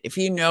find it. If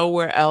you know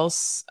where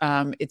else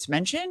it's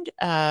mentioned,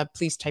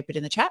 please type it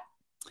in the chat.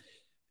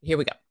 Here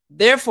we go.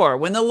 Therefore,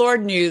 when the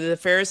Lord knew that the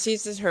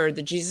Pharisees had heard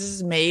that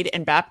Jesus made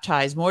and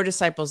baptized more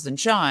disciples than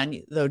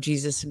John, though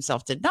Jesus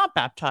himself did not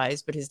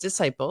baptize, but his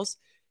disciples,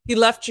 he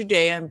left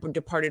Judea and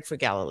departed for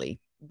Galilee.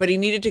 But he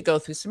needed to go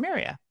through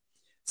Samaria.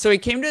 So he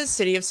came to the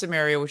city of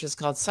Samaria, which is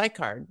called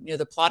Sychar, near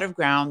the plot of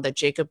ground that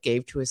Jacob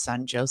gave to his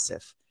son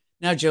Joseph.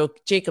 Now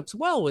Jacob's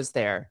well was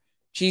there.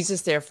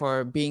 Jesus,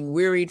 therefore, being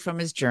wearied from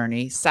his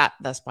journey, sat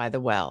thus by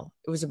the well.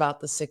 It was about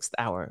the 6th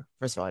hour.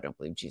 First of all, I don't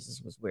believe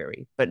Jesus was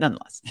weary, but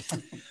nonetheless.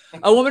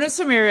 A woman of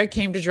Samaria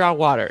came to draw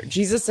water.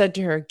 Jesus said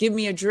to her, give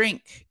me a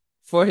drink,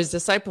 for his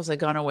disciples had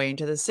gone away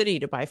into the city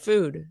to buy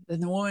food.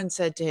 Then the woman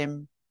said to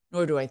him,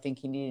 nor do I think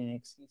he needed an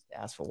excuse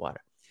to ask for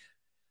water.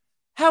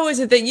 How is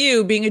it that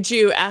you, being a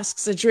Jew,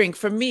 asks a drink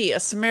from me, a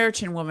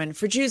Samaritan woman?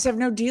 For Jews have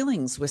no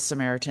dealings with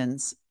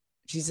Samaritans.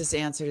 Jesus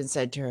answered and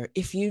said to her,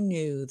 if you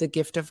knew the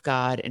gift of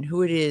God and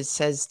who it is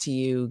says to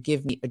you,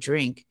 give me a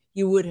drink,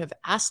 you would have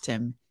asked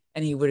him,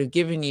 and he would have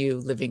given you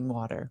living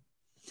water.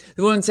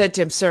 The woman said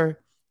to him, sir,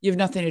 you have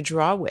nothing to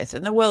draw with,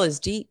 and the well is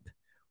deep.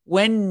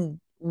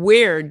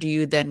 Where do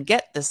you then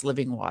get this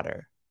living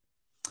water?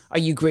 Are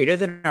you greater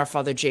than our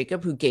father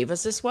Jacob, who gave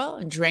us this well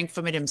and drank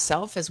from it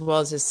himself, as well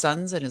as his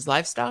sons and his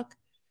livestock?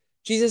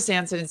 Jesus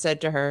answered and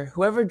said to her,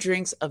 whoever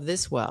drinks of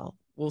this well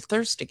will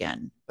thirst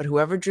again, but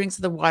whoever drinks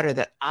of the water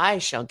that I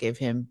shall give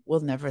him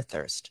will never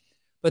thirst.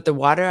 But the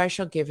water I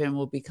shall give him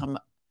will become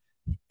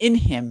in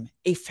him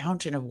a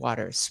fountain of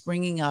water,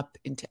 springing up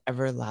into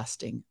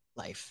everlasting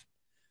life.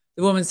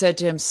 The woman said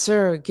to him,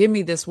 Sir, give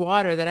me this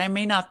water that I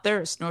may not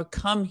thirst, nor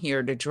come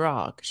here to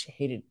draw, because she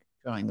hated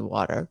drawing the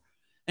water.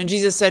 And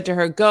Jesus said to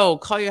her, Go,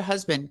 call your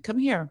husband, come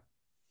here.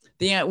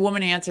 The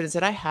woman answered and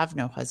said, I have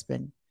no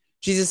husband.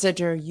 Jesus said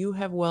to her, You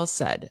have well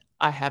said,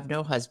 I have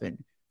no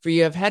husband, for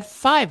you have had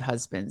 5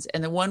 husbands,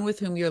 and the one with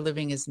whom you're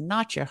living is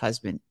not your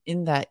husband.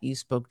 In that you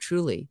spoke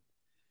truly.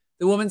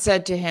 The woman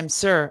said to him,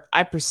 Sir,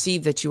 I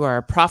perceive that you are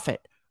a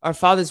prophet. Our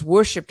fathers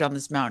worshipped on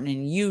this mountain,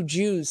 and you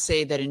Jews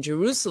say that in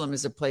Jerusalem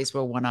is a place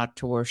where one ought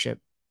to worship.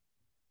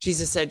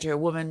 Jesus said to her,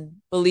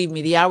 Woman, believe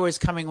me, the hour is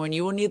coming when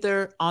you will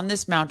neither on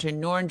this mountain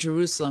nor in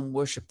Jerusalem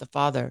worship the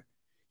Father.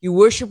 You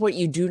worship what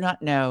you do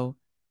not know.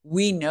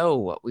 We know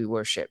what we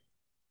worship,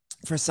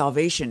 for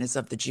salvation is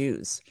of the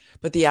Jews.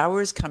 But the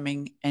hour is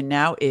coming, and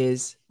now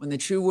is, when the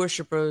true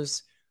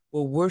worshipers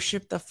will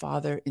worship the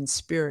Father in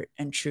spirit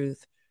and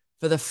truth,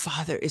 for the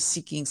Father is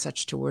seeking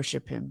such to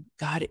worship him.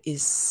 God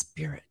is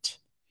spirit,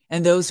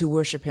 and those who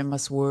worship him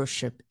must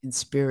worship in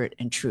spirit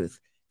and truth.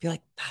 I feel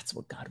like that's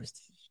what God was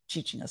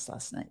teaching us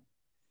last night,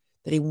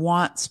 that he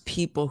wants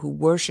people who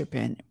worship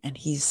him, and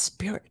he's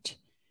spirit.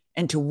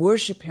 And to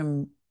worship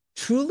him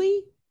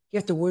truly, you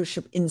have to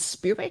worship in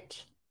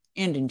spirit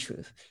and in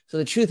truth. So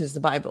the truth is the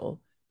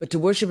Bible, but to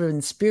worship him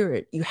in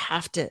spirit, you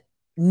have to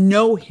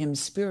know him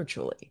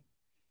spiritually.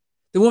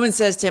 The woman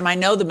says to him, I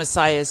know the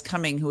Messiah is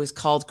coming, who is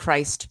called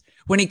Christ.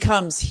 When he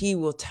comes, he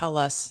will tell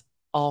us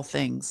all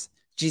things.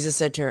 Jesus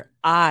said to her,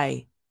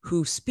 I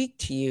who speak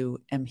to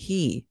you am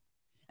he.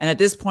 And at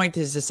this point,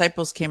 his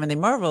disciples came and they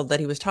marveled that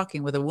he was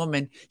talking with a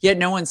woman. Yet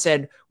no one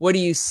said, What do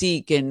you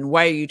seek? And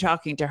why are you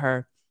talking to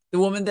her? The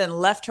woman then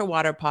left her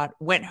water pot,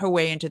 went her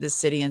way into the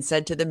city, and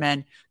said to the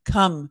men,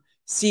 Come,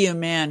 see a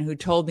man who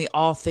told me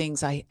all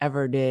things I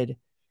ever did.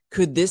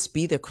 Could this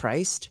be the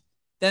Christ?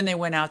 Then they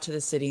went out to the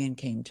city and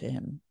came to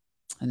him.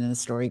 And then the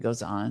story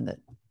goes on that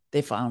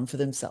they found for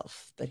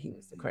themselves that he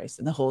was the Christ,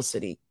 and the whole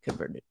city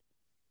converted.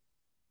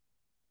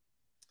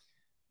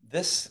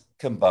 This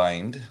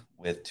combined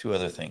with 2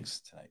 other things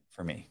tonight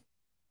for me.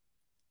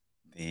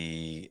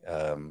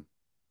 In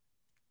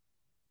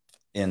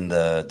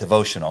the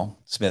devotional,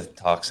 Smith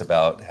talks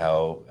about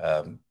how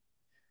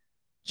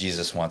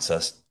Jesus wants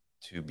us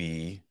to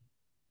be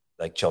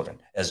like children.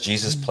 As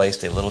Jesus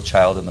placed a little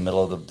child in the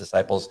middle of the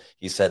disciples,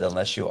 he said,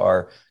 unless you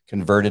are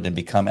converted and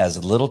become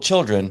as little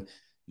children,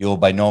 you will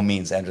by no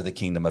means enter the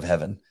kingdom of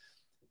heaven.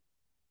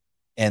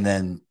 And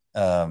then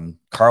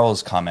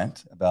Carl's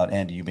comment about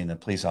Andy, you being a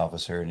police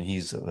officer, and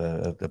he's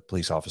a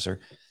police officer,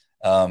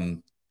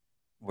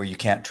 where you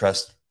can't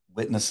trust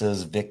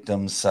witnesses,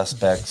 victims,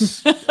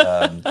 suspects,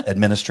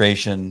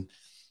 administration.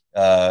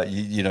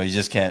 You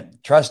just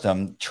can't trust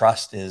them.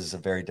 Trust is a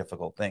very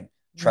difficult thing.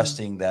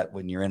 Trusting that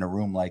when you're in a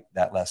room like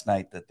that last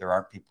night, that there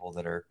aren't people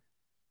that are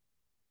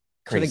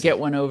crazy. Trying to get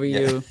one over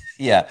you.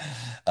 Yeah.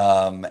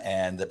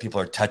 And that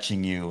people are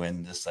touching you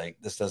and just like,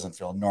 this doesn't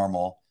feel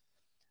normal.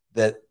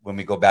 That when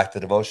we go back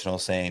to devotional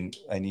saying,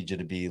 I need you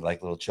to be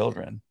like little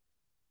children.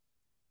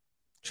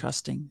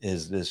 Trusting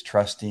is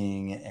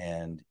trusting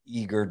and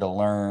eager to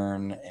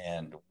learn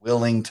and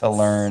willing to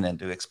learn and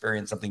to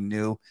experience something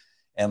new.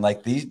 And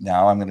like these,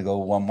 now I'm going to go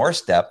one more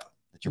step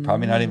that you're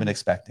probably not even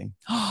expecting.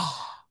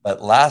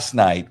 But last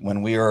night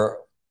when we were,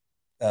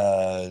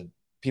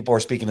 people were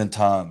speaking in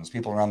tongues,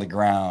 people were on the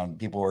ground,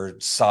 people were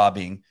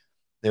sobbing.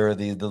 There were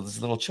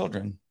those little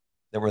children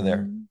that were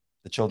there,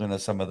 the children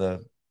of some of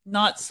the.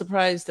 Not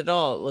surprised at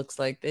all. It looks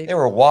like they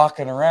were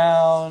walking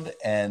around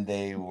and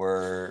they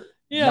were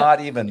not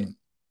even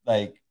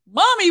like,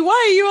 Mommy,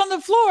 why are you on the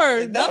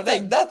floor?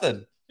 Nothing.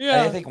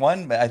 Yeah.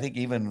 I think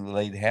even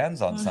laid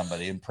hands on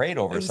somebody and prayed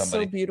over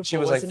somebody. So beautiful, she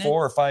was like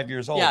 4 or 5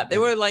 years old. Yeah, they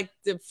were like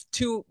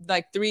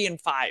 3 and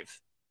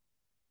 5.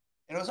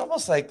 And it was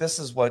almost like this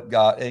is what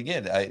God,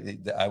 again,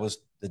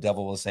 the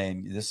devil was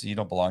saying, this, you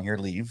don't belong here,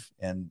 leave.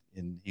 And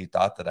he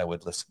thought that I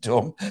would listen to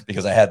him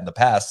because I had in the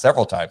past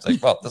several times,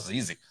 like, well, this is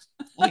easy,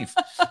 leave.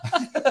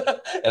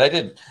 And I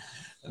didn't.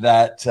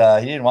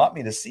 He didn't want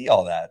me to see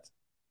all that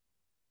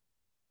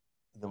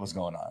was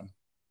going on.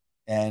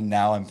 And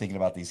now I'm thinking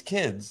about these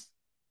kids,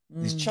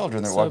 these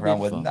children that walk around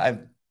with, I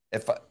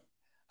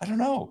don't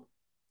know.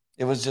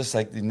 It was just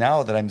like,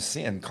 now that I'm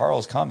seeing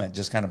Carl's comment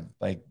just kind of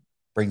like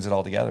brings it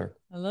all together.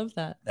 I love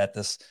that. That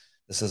this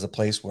is a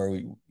place where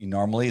we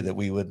normally that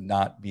we would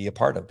not be a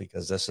part of,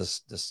 because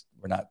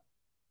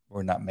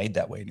we're not made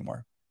that way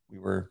anymore. We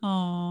were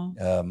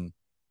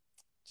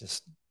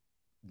just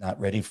not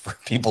ready for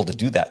people to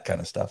do that kind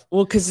of stuff.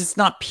 Well, because it's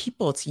not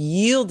people, it's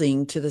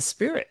yielding to the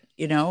Spirit.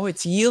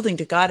 It's yielding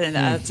to God, and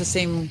that's the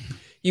same.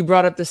 You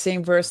brought up the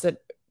same verse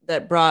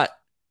that brought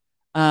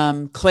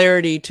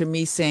clarity to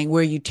me, saying,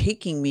 "Where are you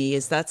taking me?"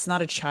 That's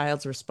not a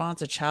child's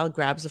response. A child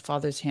grabs the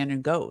father's hand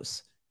and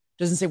goes.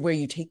 Doesn't say, where are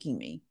you taking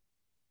me?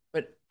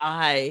 But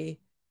I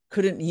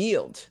couldn't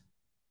yield.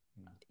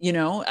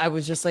 I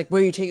was just like,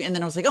 where are you taking? And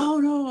then I was like, oh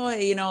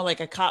no,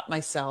 like I caught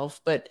myself,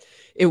 but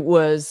it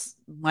was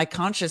my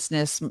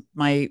consciousness,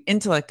 my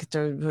intellect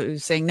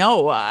was saying,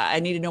 no, I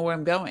need to know where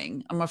I'm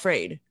going. I'm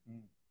afraid,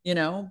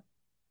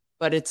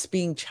 but it's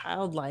being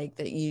childlike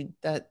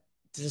that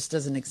just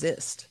doesn't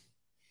exist.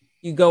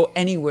 You go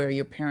anywhere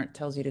your parent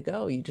tells you to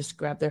go. You just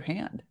grab their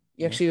hand.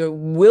 You actually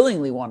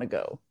willingly want to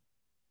go.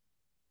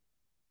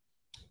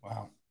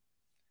 Wow.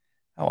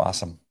 How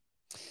awesome.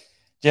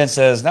 Jen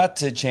says, not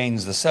to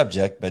change the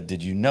subject, but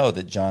did you know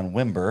that John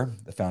Wimber,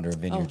 the founder of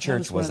Vineyard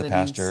Church, was the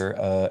pastor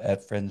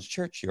at Friends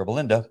Church, Yorba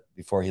Linda,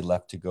 before he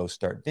left to go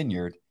start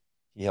Vineyard?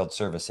 He held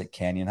service at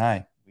Canyon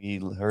High. We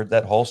heard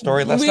that whole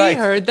story last night. We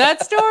heard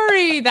that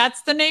story.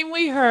 That's the name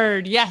we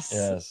heard. Yes.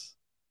 Yes.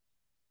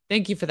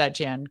 Thank you for that,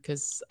 Jan,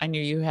 because I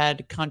knew you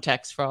had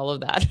context for all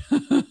of that.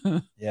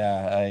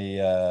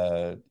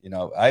 Yeah,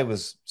 I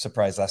was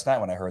surprised last night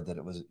when I heard that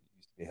it used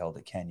to be held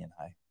at Canyon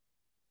High.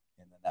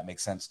 That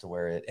makes sense to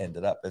where it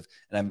ended up.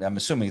 And I'm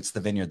assuming it's the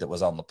vineyard that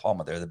was on La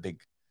Palma there, the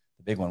big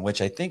one, which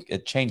I think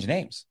it changed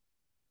names.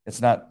 It's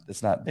not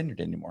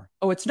Vineyard anymore.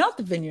 Oh, it's not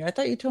the vineyard. I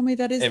thought you told me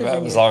that is the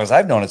vineyard. As long as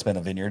I've known, it's been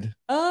a vineyard.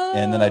 Oh.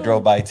 And then I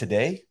drove by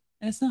today.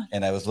 And it's not.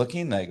 And I was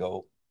looking and I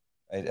go,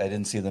 I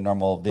didn't see the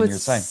normal vineyard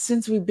sign.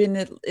 Since we've been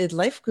at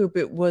Life Group,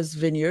 it was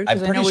vineyard. I'm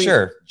pretty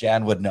sure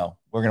Jan would know.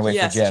 We're going to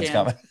wait for Jan's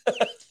comment.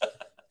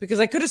 Because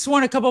I could have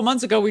sworn a couple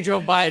months ago we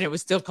drove by and it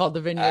was still called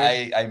the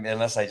Vineyard.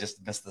 Unless I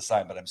just missed the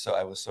sign, but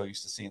I was so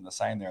used to seeing the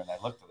sign there, and I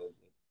looked at it.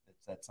 It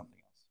said something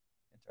else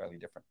entirely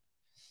different.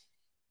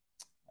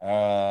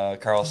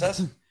 Carl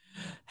says,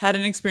 had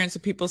an experience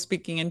with people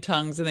speaking in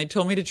tongues, and they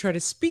told me to try to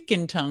speak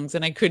in tongues,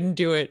 and I couldn't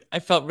do it. I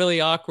felt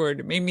really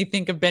awkward. It made me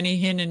think of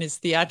Benny Hinn and his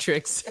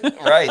theatrics.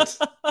 Right.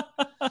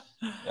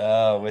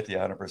 With you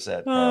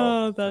 100%.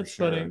 Oh, that's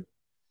funny.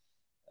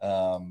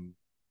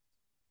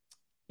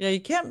 Yeah, you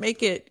can't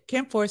make it,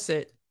 can't force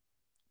it.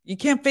 You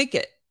can't fake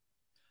it.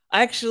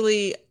 I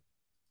actually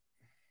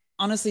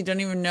honestly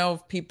don't even know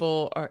if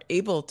people are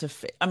able to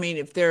fake. I mean,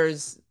 if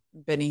there's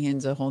Benny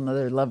Hinn's a whole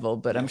nother level,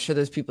 but I'm sure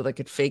there's people that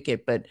could fake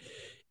it, but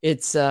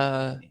it's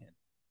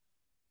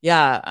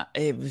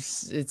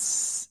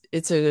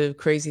it's a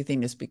crazy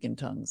thing to speak in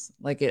tongues.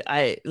 Like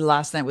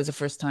last night was the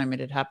first time it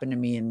had happened to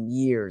me in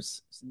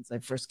years since I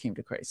first came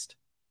to Christ.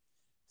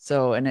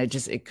 So, and I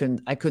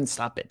couldn't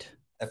stop it.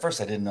 At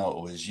first, I didn't know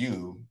it was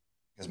you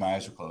because my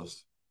eyes were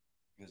closed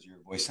because your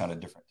voice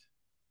sounded different.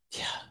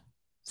 Yeah,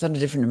 it sounded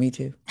different to me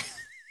too.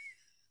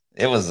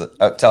 It was.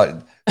 I'm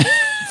telling you,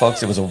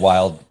 folks, it was a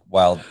wild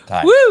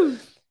time. Woo!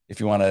 If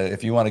you want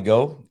to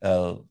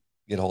go,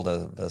 get hold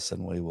of us,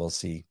 and we will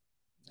see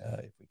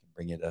if we can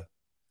bring you to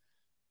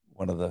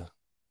one of the.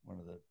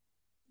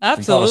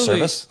 Absolutely.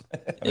 Service.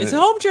 It's a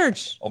home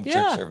church.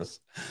 Church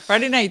service.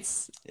 Friday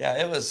nights. Yeah,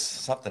 it was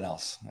something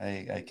else.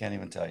 I can't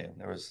even tell you.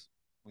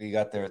 We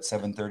got there at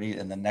 7:30,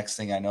 and the next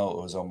thing I know,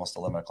 it was almost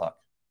 11 o'clock.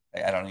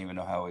 I don't even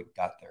know how it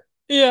got there.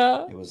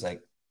 Yeah. It was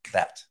like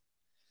that.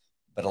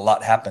 But a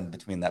lot happened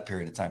between that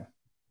period of time.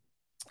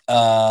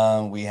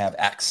 We have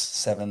Acts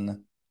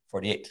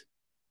 7:48.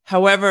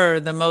 However,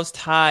 the Most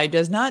High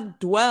does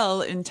not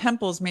dwell in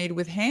temples made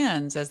with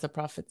hands, as the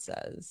prophet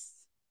says.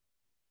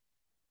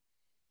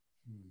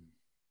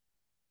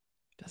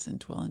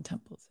 Doesn't dwell in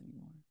temples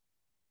anymore.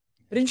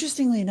 But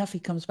interestingly enough, he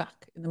comes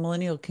back in the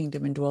millennial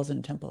kingdom and dwells in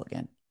a temple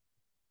again.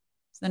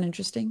 Isn't that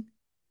interesting?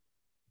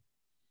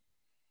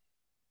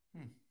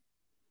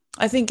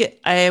 I think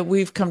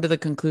we've come to the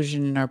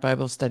conclusion in our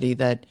Bible study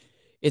that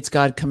it's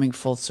God coming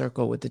full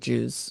circle with the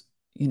Jews.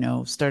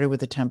 Started with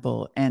the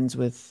temple, ends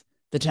with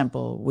the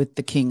temple, with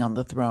the king on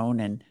the throne,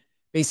 and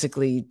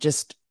basically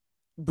just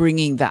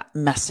bringing that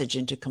message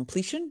into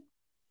completion.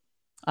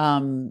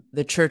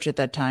 The church at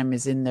that time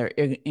is in their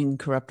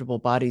incorruptible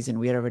bodies, and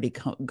we had already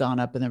gone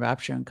up in the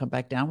rapture and come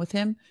back down with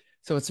him.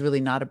 So it's really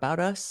not about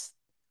us.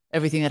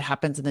 Everything that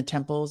happens in the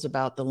temple is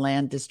about the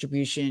land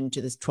distribution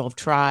to the 12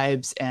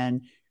 tribes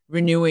and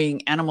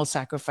renewing animal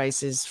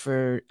sacrifices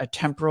for a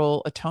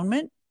temporal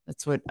atonement.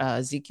 That's what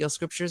Ezekiel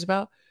scripture is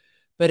about.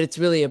 But it's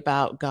really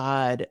about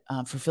God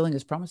fulfilling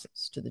his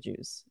promises to the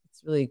Jews.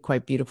 It's really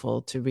quite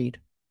beautiful to read.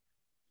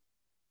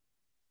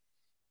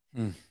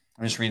 I'm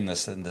just reading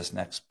this in this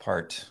next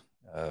part,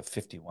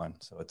 51.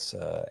 So it's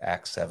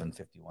Acts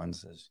 7:51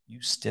 says,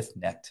 "You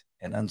stiff-necked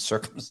and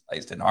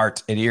uncircumcised in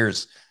heart and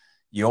ears,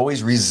 you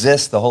always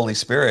resist the Holy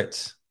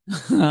Spirit,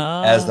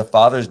 as the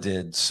fathers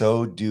did.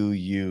 So do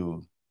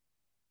you."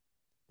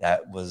 I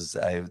was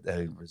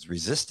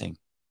resisting.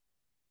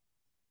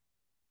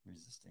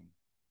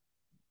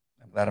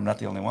 I'm glad I'm not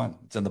the only one.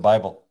 It's in the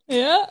Bible.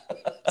 Yeah,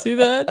 see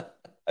that?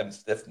 I'm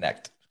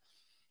stiff-necked,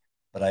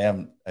 but I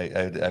am.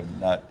 I'm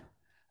not.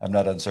 I'm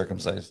not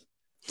uncircumcised.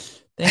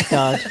 Thank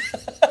God.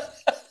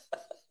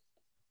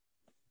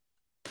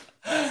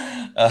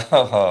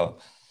 Oh,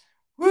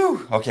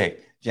 woo. Okay.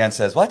 Jan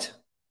says, what?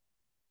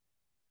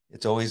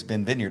 It's always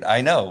been Vineyard.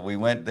 I know. We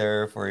went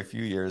there for a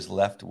few years,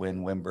 left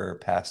when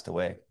Wimber passed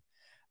away.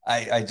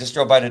 I just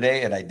drove by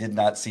today and I did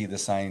not see the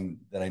sign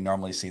that I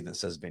normally see that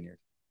says Vineyard.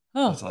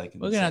 Oh, we're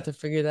going to have to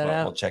figure that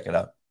out. We'll check it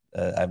out.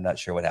 I'm not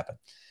sure what happened.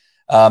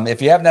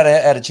 If you have not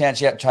had a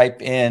chance yet,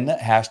 type in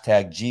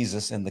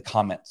 #Jesus in the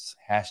comments.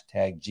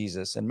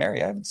 #Jesus. And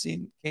Mary, I haven't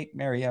seen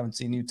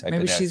you type.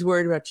 Maybe she's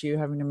worried about you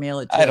having to mail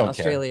it to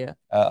Australia.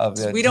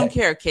 We don't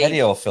care, Kate.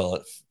 Eddie will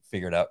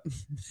figure it out.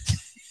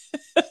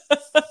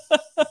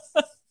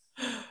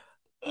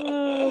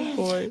 Oh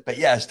boy! But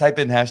yes, type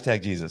in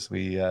 #Jesus.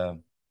 We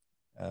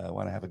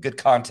want to have a good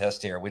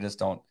contest here. We just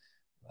don't.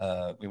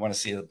 We want to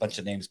see a bunch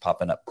of names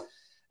popping up.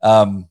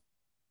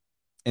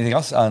 Anything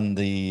else on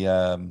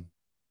the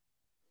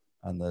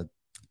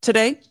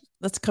today?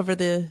 Let's cover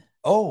the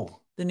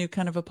new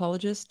kind of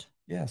apologist.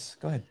 Yes,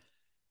 go ahead.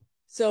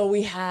 So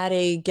we had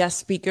a guest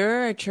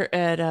speaker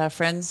at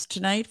Friends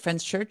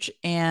Church,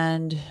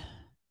 and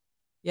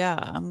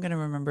I'm gonna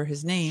remember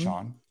his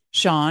name.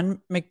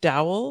 Sean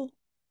McDowell.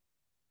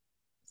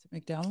 Is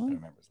it McDowell? I don't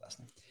remember his last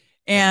name.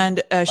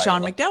 And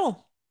Sean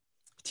McDowell,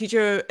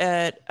 teacher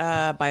at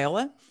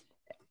Biola.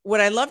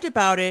 What I loved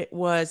about it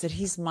was that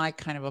he's my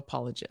kind of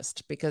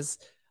apologist, because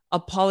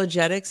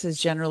apologetics has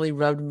generally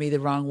rubbed me the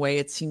wrong way.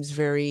 It seems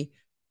very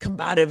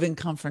combative and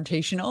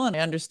confrontational, and I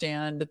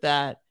understand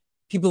that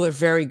people are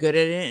very good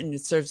at it and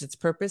it serves its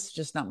purpose,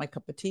 just not my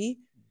cup of tea.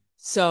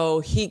 So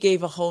he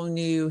gave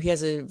he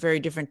has a very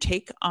different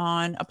take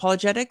on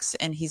apologetics,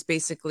 and he's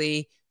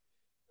basically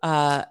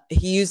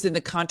he used in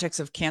the context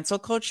of cancel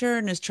culture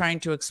and is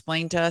trying to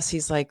explain to us.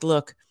 He's like,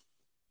 look,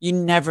 you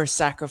never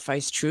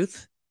sacrifice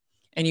truth,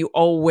 and you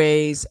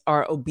always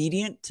are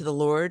obedient to the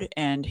Lord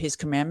and his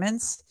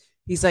commandments.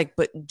 He's like,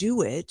 but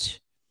do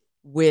it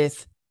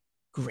with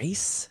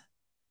grace,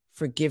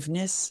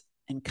 forgiveness,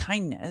 and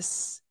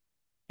kindness.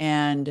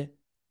 And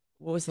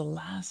what was the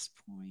last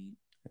point?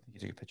 I think you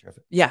took a picture of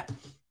it. Yeah.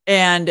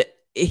 And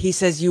he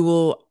says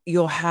you'll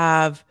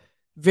have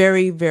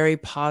very, very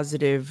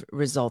positive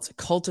results.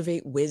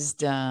 Cultivate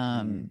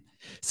wisdom.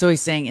 So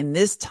he's saying in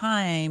this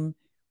time,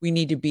 we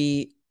need to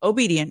be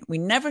obedient. We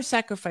never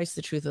sacrifice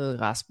the truth of the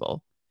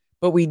gospel,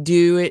 but we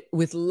do it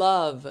with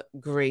love,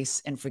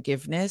 grace, and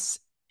forgiveness,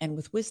 and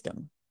with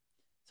wisdom.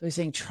 So he's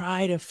saying,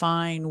 try to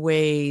find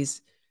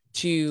ways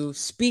to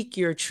speak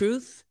your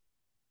truth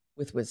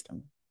with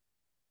wisdom,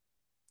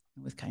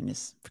 with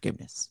kindness,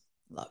 forgiveness,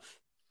 love.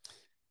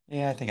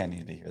 Yeah, I think I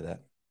needed to hear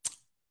that.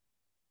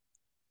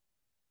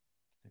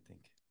 I think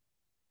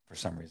for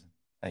some reason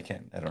I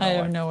don't know. I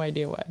have no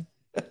idea why.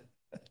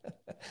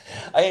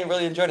 I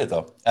really enjoyed it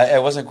though. I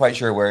wasn't quite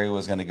sure where he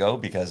was going to go,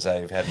 because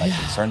I've had my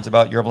concerns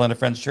about Yorba Linda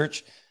Friends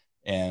Church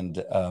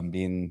and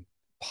being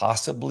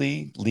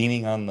possibly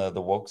leaning on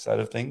the woke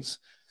side of things.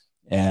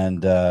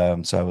 And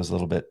so I was a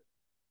little bit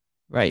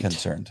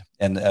concerned.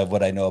 And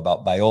what I know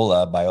about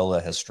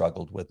Biola has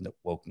struggled with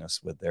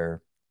wokeness with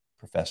their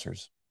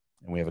professors.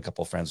 And we have a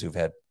couple of friends who've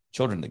had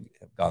children that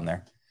have gone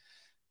there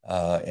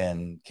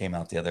and came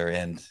out the other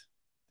end.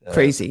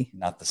 Crazy.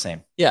 Not the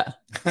same. Yeah.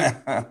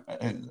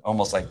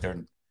 Almost like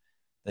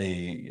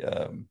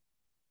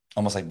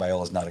almost like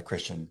Biola's not a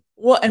Christian.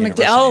 Well, and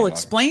McDowell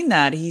explained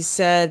that. He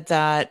said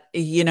that,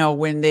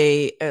 when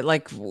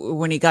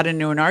when he got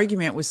into an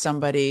argument with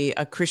somebody,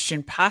 a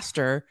Christian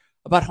pastor,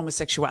 about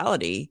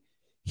homosexuality,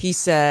 he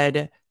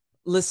said,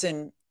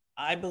 listen,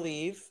 I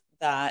believe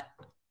that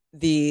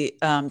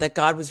that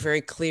God was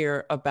very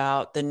clear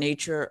about the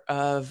nature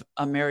of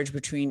a marriage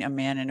between a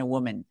man and a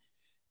woman.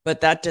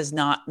 But that does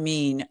not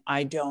mean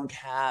I don't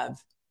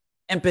have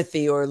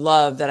empathy or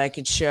love that I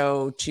could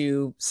show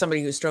to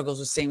somebody who struggles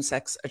with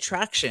same-sex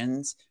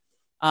attractions.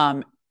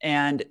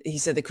 And he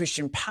said the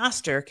Christian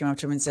pastor came up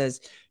to him and says,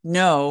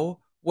 no,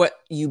 what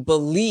you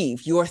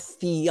believe, your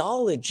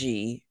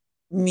theology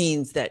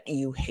means that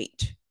you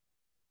hate.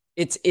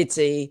 It's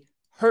a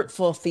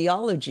hurtful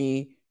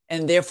theology.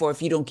 And therefore,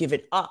 if you don't give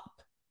it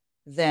up,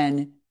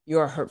 then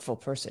you're a hurtful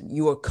person.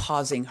 You are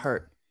causing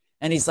hurt.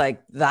 And he's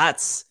like,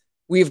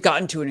 we've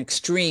gotten to an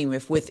extreme.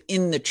 If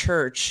within the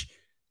church,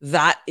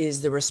 that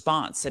is the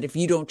response, that if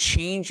you don't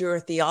change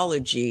your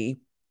theology,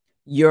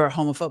 you're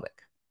homophobic.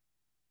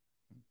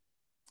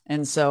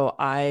 And so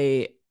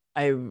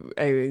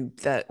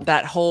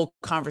that whole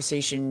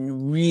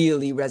conversation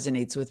really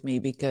resonates with me,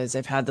 because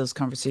I've had those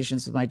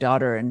conversations with my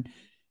daughter,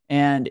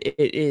 and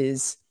it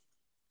is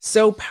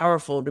so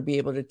powerful to be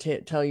able to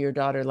tell your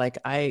daughter, like,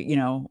 I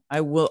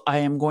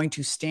am going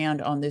to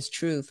stand on this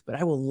truth, but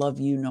I will love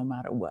you no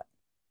matter what,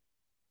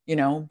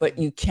 but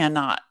you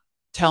cannot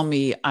tell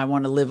me I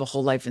want to live a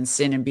whole life in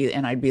sin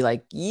and I'd be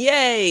like,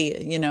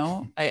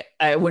 yay,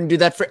 I wouldn't do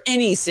that for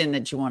any sin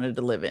that you wanted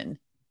to live in.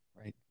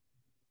 Right.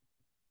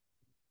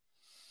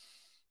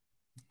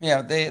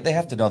 Yeah. They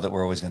have to know that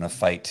we're always going to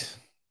fight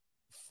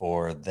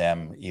for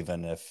them,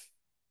 even if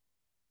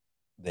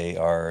they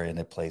are in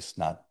a place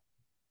not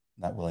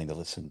willing to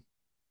listen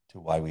to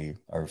why we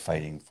are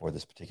fighting for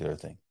this particular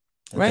thing.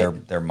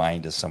 Right. Their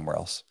mind is somewhere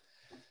else.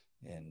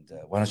 And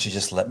why don't you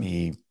just let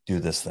me do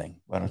this thing?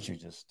 Why don't you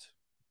just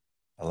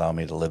allow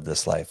me to live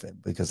this life?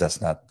 Because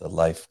that's not the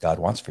life God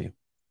wants for you.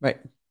 Right.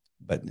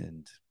 But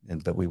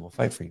we will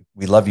fight for you.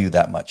 We love you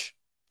that much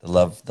The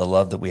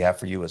love that we have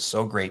for you is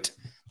so great.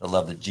 The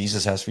love that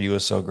Jesus has for you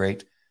is so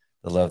great.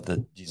 The love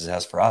that Jesus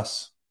has for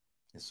us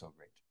is so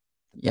great.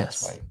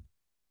 Yes. That's why.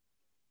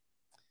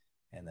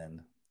 And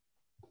then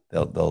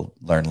they'll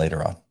learn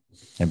later on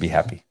and be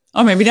happy.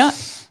 Oh, maybe not.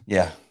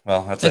 Yeah.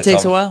 Well, that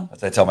takes a while.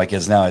 That's what I tell my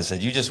kids now. I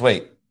said, you just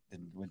wait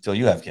until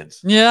you have kids.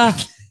 Yeah.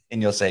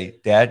 And you'll say,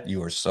 Dad,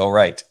 you are so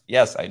right.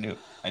 Yes, I know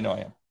I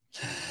am.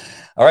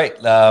 All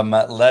right.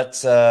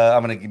 Let's,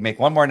 I'm going to make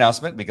one more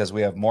announcement because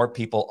we have more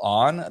people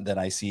on than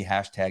I see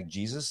hashtag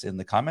Jesus in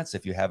the comments.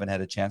 If you haven't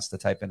had a chance to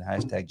type in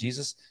hashtag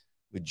Jesus,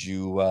 would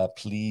you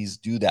please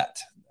do that?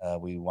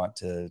 We want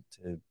to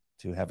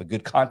have a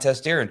good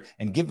contest here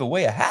and give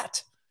away a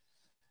hat.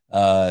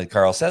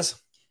 Carl says,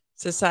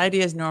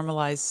 society has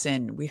normalized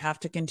sin. We have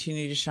to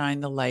continue to shine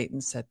the light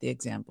and set the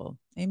example.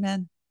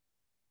 Amen.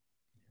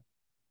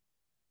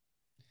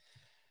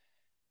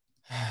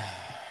 I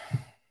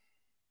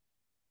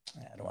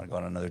don't want to go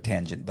on another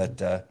tangent, but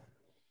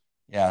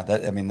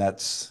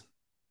that's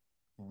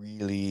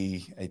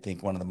really, I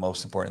think, one of the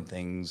most important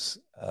things.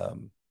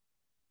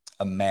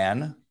 A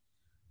man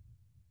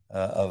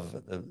of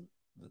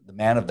the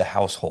man of the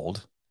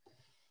household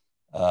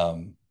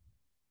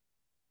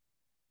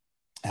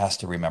has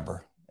to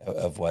remember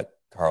of what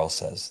Carl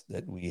says,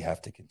 that we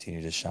have to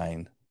continue to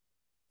shine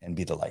and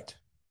be the light.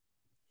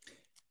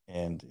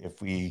 And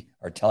if we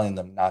are telling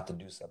them not to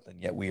do something,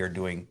 yet we are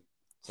doing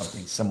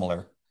something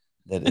similar,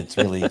 that it's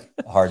really a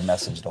hard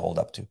message to hold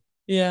up to.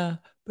 Yeah,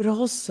 but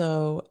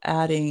also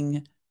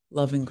adding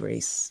love and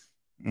grace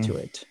to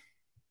it.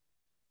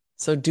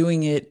 So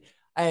doing it,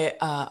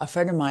 a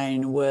friend of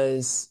mine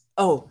was,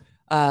 one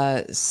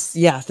of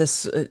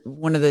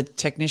the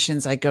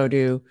technicians I go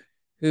to,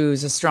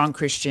 who's a strong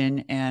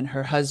Christian, and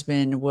her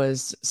husband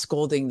was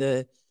scolding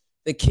the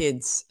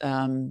kids,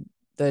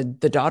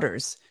 the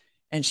daughters.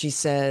 And she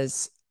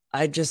says,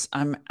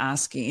 I'm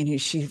asking,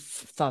 and she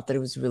thought that it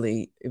was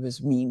mean.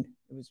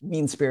 It was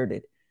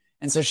mean-spirited.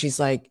 And so she's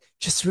like,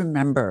 just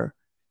remember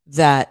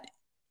that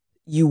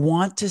you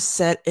want to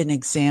set an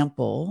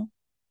example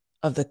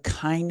of the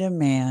kind of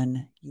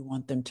man you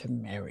want them to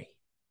marry.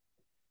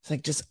 It's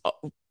like, just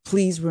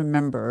please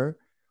remember,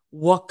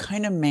 what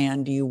kind of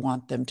man do you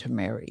want them to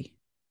marry?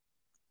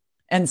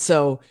 And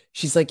so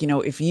she's like,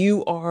 if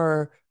you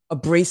are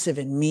abrasive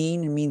and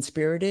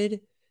mean-spirited,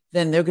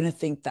 then they're going to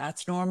think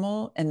that's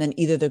normal. And then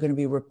either they're going to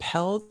be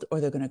repelled or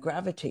they're going to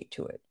gravitate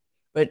to it.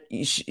 But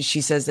she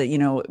says that,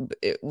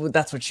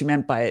 that's what she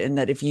meant by it. And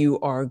that if you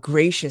are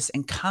gracious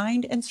and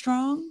kind and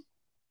strong,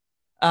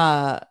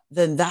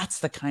 then that's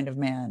the kind of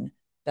man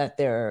that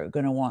they're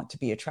going to want to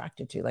be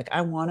attracted to. Like,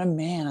 I want a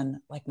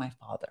man like my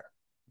father,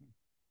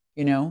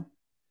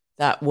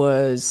 that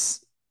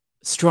was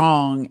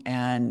strong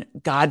and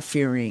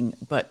God-fearing,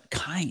 but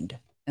kind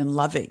and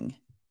loving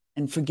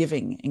and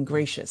forgiving and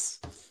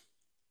gracious.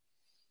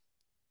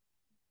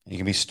 You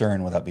can be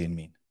stern without being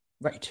mean.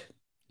 Right.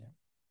 Yeah.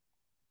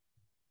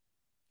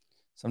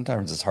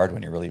 Sometimes it's hard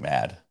when you're really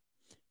mad.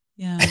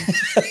 Yeah.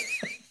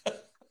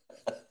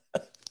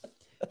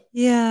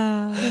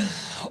 Yeah.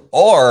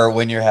 Or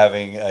when you're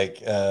having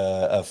like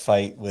a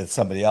fight with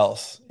somebody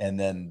else and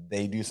then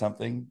they do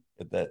something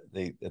at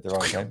the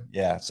wrong time.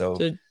 Yeah. So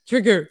to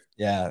trigger.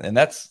 Yeah. And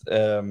that's,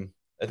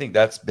 I think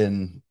that's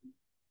been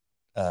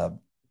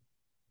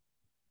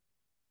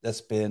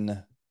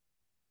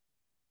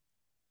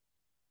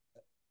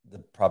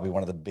probably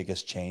one of the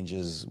biggest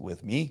changes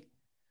with me,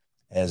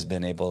 has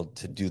been able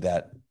to do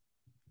that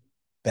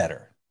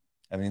better.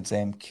 I mean,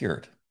 say I'm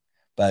cured,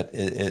 but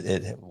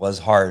it was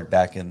hard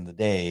back in the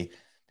day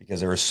because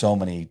there were so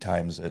many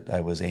times that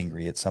I was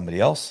angry at somebody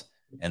else,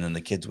 and then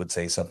the kids would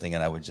say something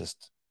and I would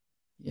just,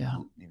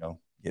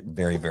 get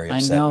very, very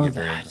upset. I know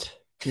that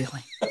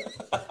feeling,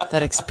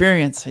 that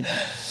experience. I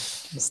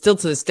still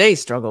to this day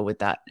struggle with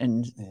that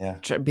and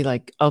be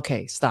like,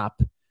 okay,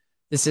 stop.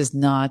 This is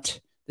not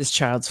this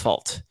child's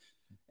fault.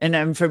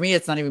 And for me,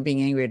 it's not even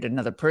being angry at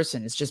another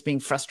person. It's just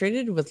being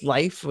frustrated with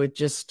life, with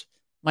just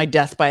my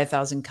death by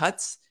 1,000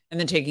 cuts, and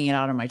then taking it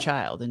out on my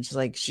child. And she's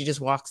like, she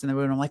just walks in the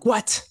room and I'm like,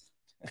 what?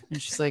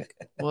 And she's like,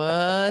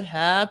 what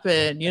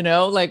happened?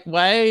 Like,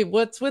 why,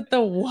 what's with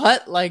the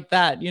what like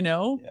that,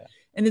 Yeah.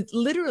 And it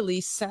literally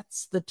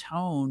sets the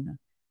tone,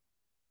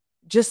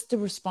 just the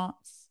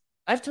response.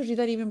 I've told you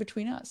that even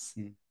between us.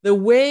 The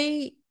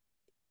way,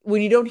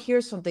 when you don't hear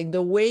something,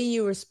 the way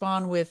you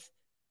respond with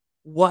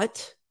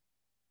what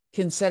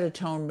can set a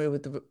tone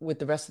with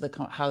the rest of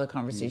how the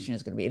conversation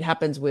is going to be. It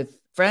happens with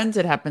friends.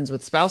 It happens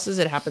with spouses.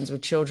 It happens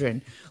with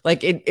children.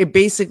 Like it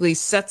basically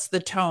sets the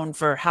tone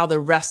for how the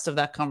rest of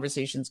that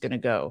conversation is going to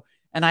go.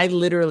 And I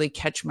literally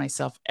catch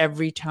myself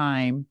every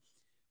time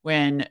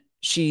when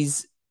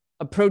she's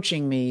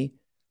approaching me,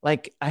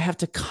 like I have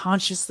to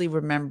consciously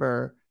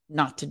remember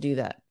not to do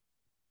that.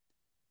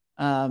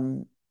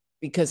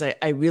 Because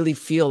I really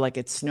feel like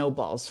it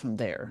snowballs from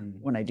there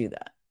when I do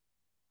that.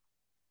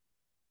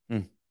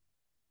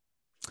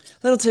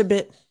 Little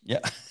tidbit. Yeah.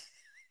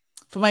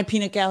 For my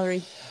peanut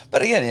gallery.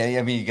 But again,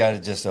 I mean, you got to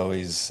just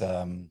always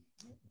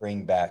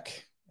bring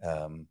back,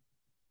 the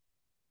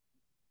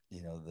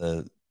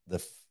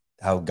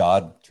how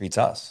God treats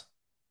us,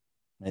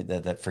 right?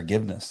 That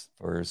forgiveness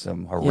for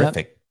some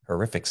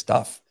horrific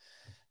stuff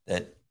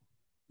that,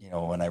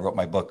 when I wrote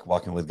my book,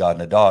 Walking with God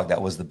and a Dog,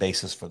 that was the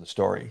basis for the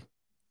story,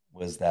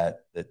 was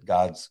that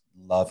God's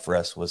love for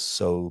us was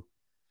so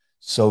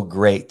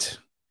great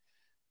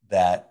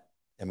that,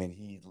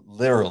 he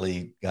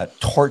literally got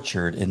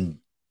tortured and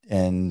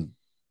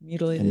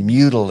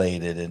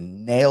mutilated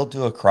and nailed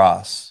to a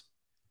cross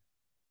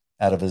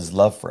out of his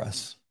love for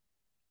us.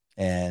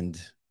 And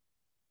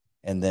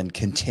then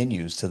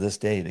continues to this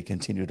day to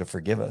continue to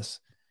forgive us.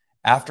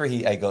 After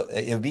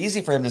it would be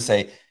easy for him to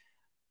say,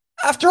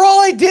 after all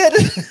I did,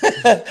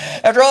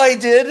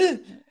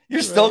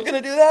 you're still going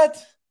to do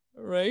that?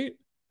 Right.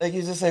 Like,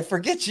 you just say,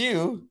 forget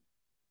you.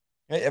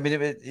 And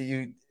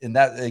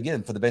that,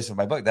 again, for the basis of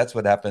my book, that's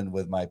what happened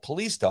with my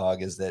police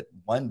dog, is that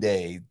one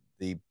day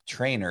the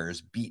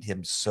trainers beat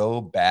him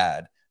so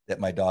bad that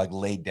my dog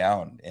laid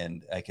down,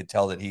 and I could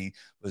tell that he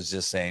was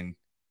just saying,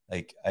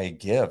 like, I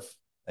give.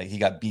 Like, he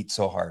got beat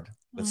so hard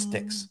with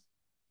sticks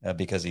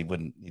because he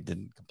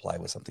didn't comply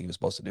with something he was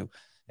supposed to do.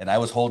 And I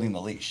was holding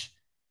the leash,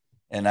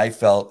 and I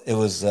felt it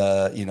was,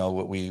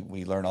 what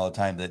we learn all the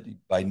time, that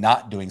by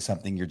not doing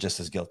something, you're just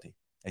as guilty.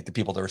 Like, the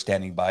people that were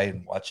standing by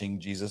and watching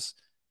Jesus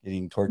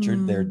getting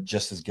tortured, they're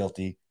just as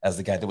guilty as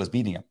the guy that was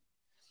beating him.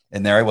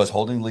 And there I was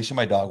holding the leash of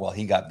my dog while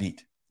he got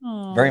beat.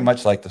 Aww. Very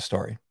much like the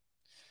story.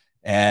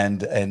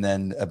 And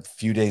then a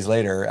few days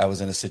later, I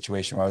was in a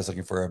situation where I was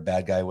looking for a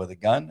bad guy with a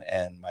gun,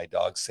 and my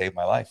dog saved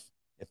my life.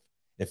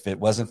 If it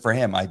wasn't for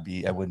him, I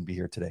wouldn't be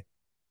here today.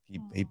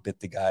 He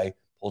bit the guy,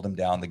 pulled him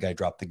down. The guy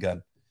dropped the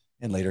gun,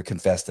 and later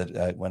confessed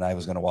that when I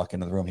was going to walk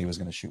into the room, he was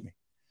going to shoot me.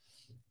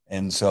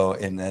 And so,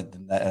 and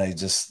I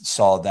just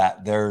saw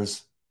that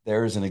there's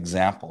an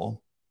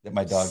example that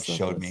my dog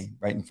showed me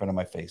right in front of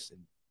my face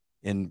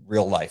in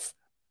real life.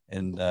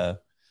 And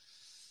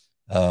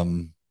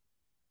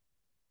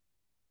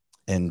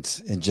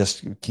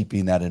just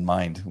keeping that in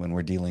mind when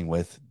we're dealing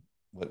with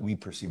what we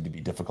perceive to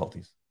be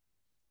difficulties,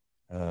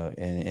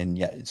 and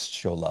yet it's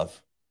show love,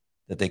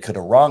 that they could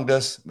have wronged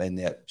us and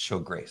yet show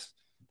grace.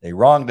 They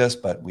wronged us,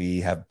 but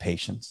we have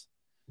patience.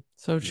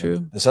 So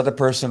true. This other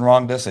person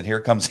wronged us, and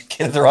here comes a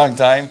kid at the wrong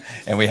time,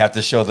 and we have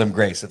to show them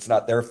grace. It's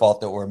not their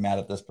fault that we're mad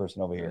at this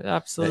person over here.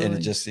 Absolutely.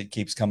 And it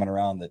keeps coming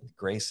around that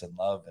grace and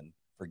love and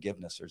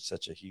forgiveness are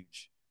such a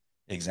huge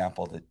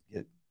example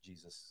that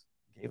Jesus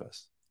gave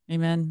us.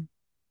 Amen.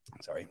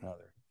 Sorry,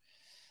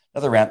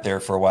 another rant there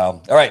for a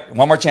while. All right,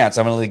 one more chance.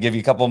 I'm going to give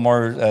you a couple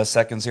more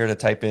seconds here to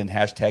type in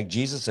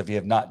 #Jesus if you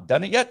have not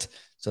done it yet,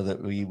 so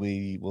that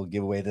we will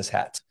give away this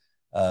hat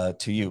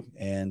to you.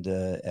 And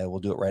we'll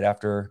do it right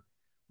after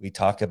we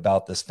talk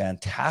about this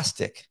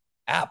fantastic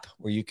app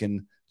where you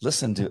can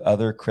listen to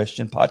other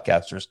Christian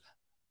podcasters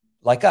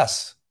like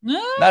us.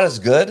 Not as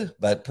good,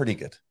 but pretty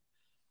good.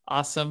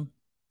 Awesome.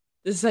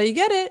 This is how you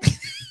get it.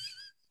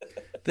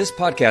 This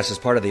podcast is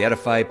part of the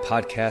Edify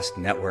Podcast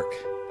Network.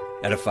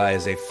 Edify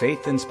is a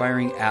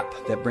faith-inspiring app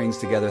that brings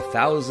together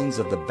thousands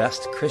of the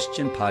best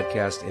Christian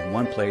podcasts in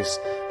one place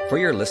for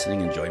your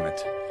listening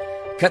enjoyment.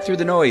 Cut through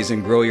the noise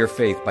and grow your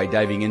faith by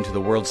diving into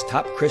the world's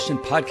top Christian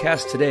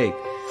podcasts today.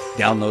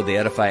 Download the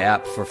Edify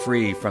app for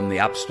free from the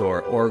App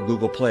Store or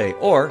Google Play,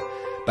 or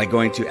by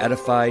going to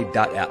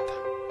edify.app.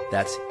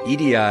 That's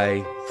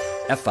edifi.app.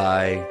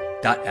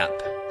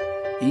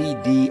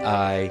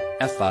 edifi.app.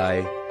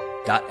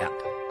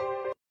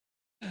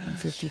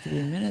 53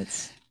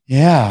 minutes.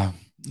 Yeah.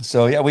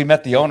 So, we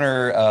met the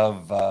owner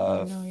of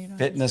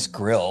Fitness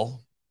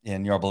Grill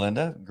in Yorba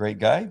Linda. Great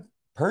guy.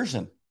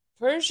 Persian.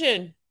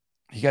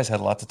 You guys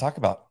had a lot to talk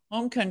about.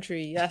 Home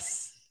country,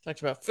 yes.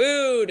 Talked about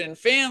food and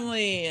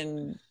family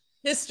and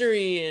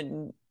history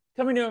and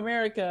coming to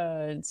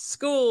America and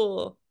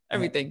school,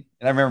 everything.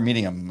 And I remember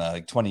meeting him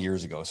like 20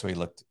 years ago, so he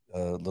looked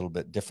a little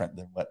bit different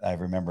than what I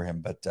remember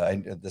him, but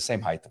the same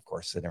height, of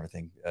course, and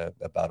everything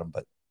about him.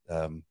 But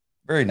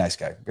very nice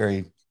guy,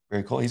 very,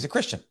 very cool. He's a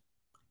Christian.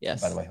 Yes.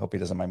 By the way, hope he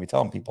doesn't mind me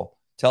telling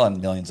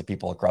millions of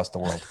people across the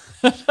world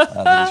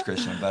that he's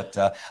Christian. But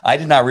I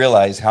did not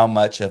realize how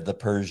much of the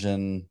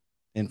Persian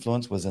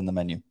influence was in the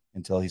menu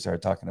until he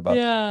started talking about.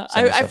 Yeah,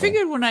 I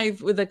figured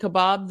with the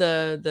kebab,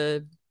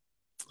 the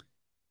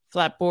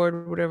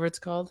flatboard, whatever it's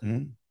called,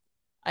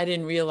 I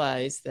didn't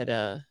realize that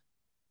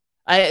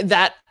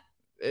that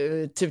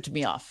tipped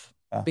me off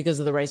because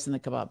of the rice in the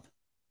kebab.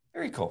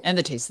 Very cool. And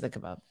the taste of the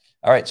kebab.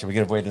 All right, should we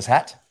give away this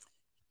hat?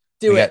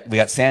 We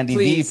got Sandy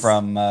V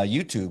from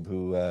YouTube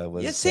who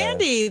was. Yes,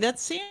 Sandy.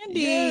 That's Sandy.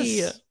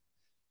 Yes.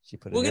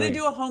 We're going to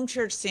do a home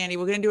church, Sandy.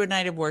 We're going to do a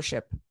night of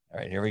worship. All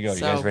right, here we go.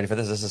 You guys ready for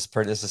this? This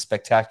is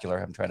spectacular.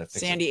 I'm trying to fix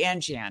Sandy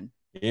and Jan.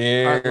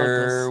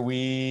 Here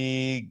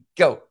we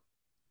go.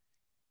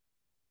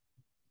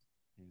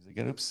 Who's it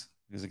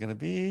going to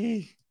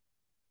be?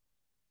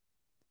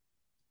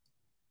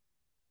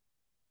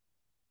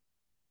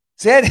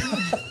 Sandy.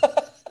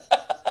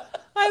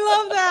 I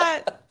love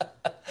that.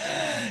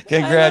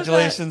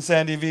 Congratulations,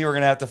 Sandy V. We're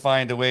going to have to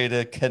find a way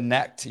to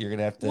connect. You're going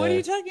to have to. What are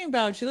you talking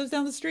about? She lives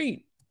down the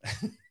street.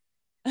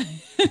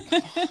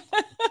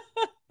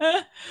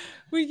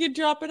 We could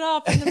drop it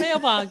off in the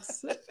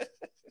mailbox.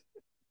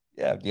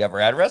 Yeah. Do you have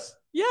her address?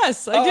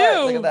 Yes, I do.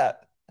 Right, look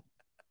at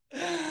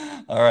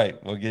that. All right.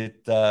 We'll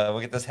get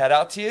this hat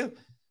out to you.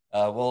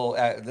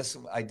 This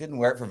I didn't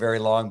wear it for very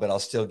long, but I'll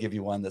still give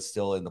you one that's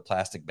still in the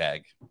plastic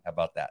bag. How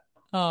about that?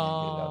 Oh,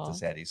 get it out to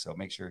Sandy. So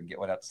make sure and get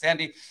one out to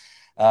Sandy.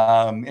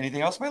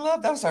 Anything else, my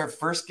love? That was our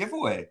first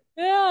giveaway.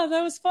 Yeah,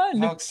 that was fun.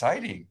 How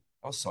exciting!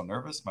 I was so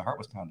nervous. My heart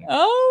was pounding.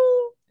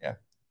 Oh, yeah.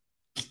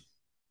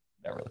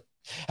 Not really.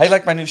 I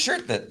like my new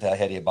shirt that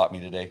Hetty bought me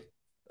today.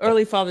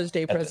 Early Father's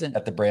Day present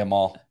at the Bram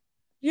Mall.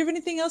 Do you have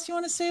anything else you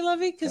want to say,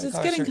 Lovey? Because it's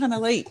getting kind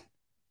of late.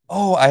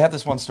 Oh, I have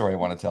this one story I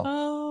want to tell.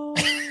 Oh,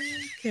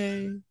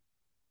 okay.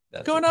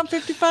 Going on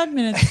 55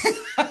 minutes.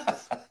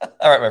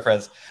 All right, my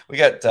friends. We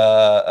got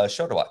a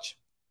show to watch.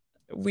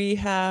 We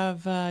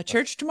have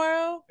church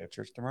tomorrow. We have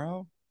church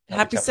tomorrow.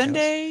 Happy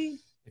Sunday. Hills.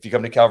 If you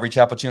come to Calvary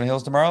Chapel, Chino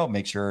Hills tomorrow,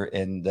 make sure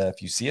and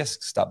if you see us,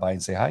 stop by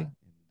and say hi.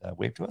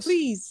 Wave to us.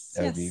 Please.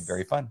 That would be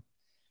very fun.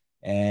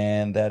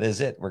 And that is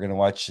it. We're going to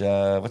watch,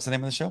 what's the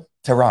name of the show?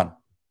 Tehran.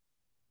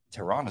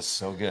 Tehran is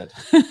so good.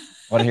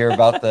 Want to hear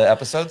about the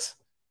episodes?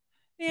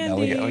 Andy.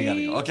 No, we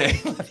gotta go. Okay.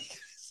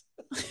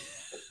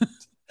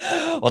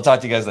 We'll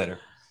talk to you guys later.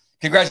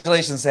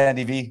 Congratulations,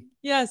 Sandy V.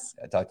 Yes.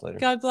 I'll talk to you later.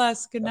 God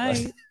bless. Good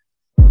night.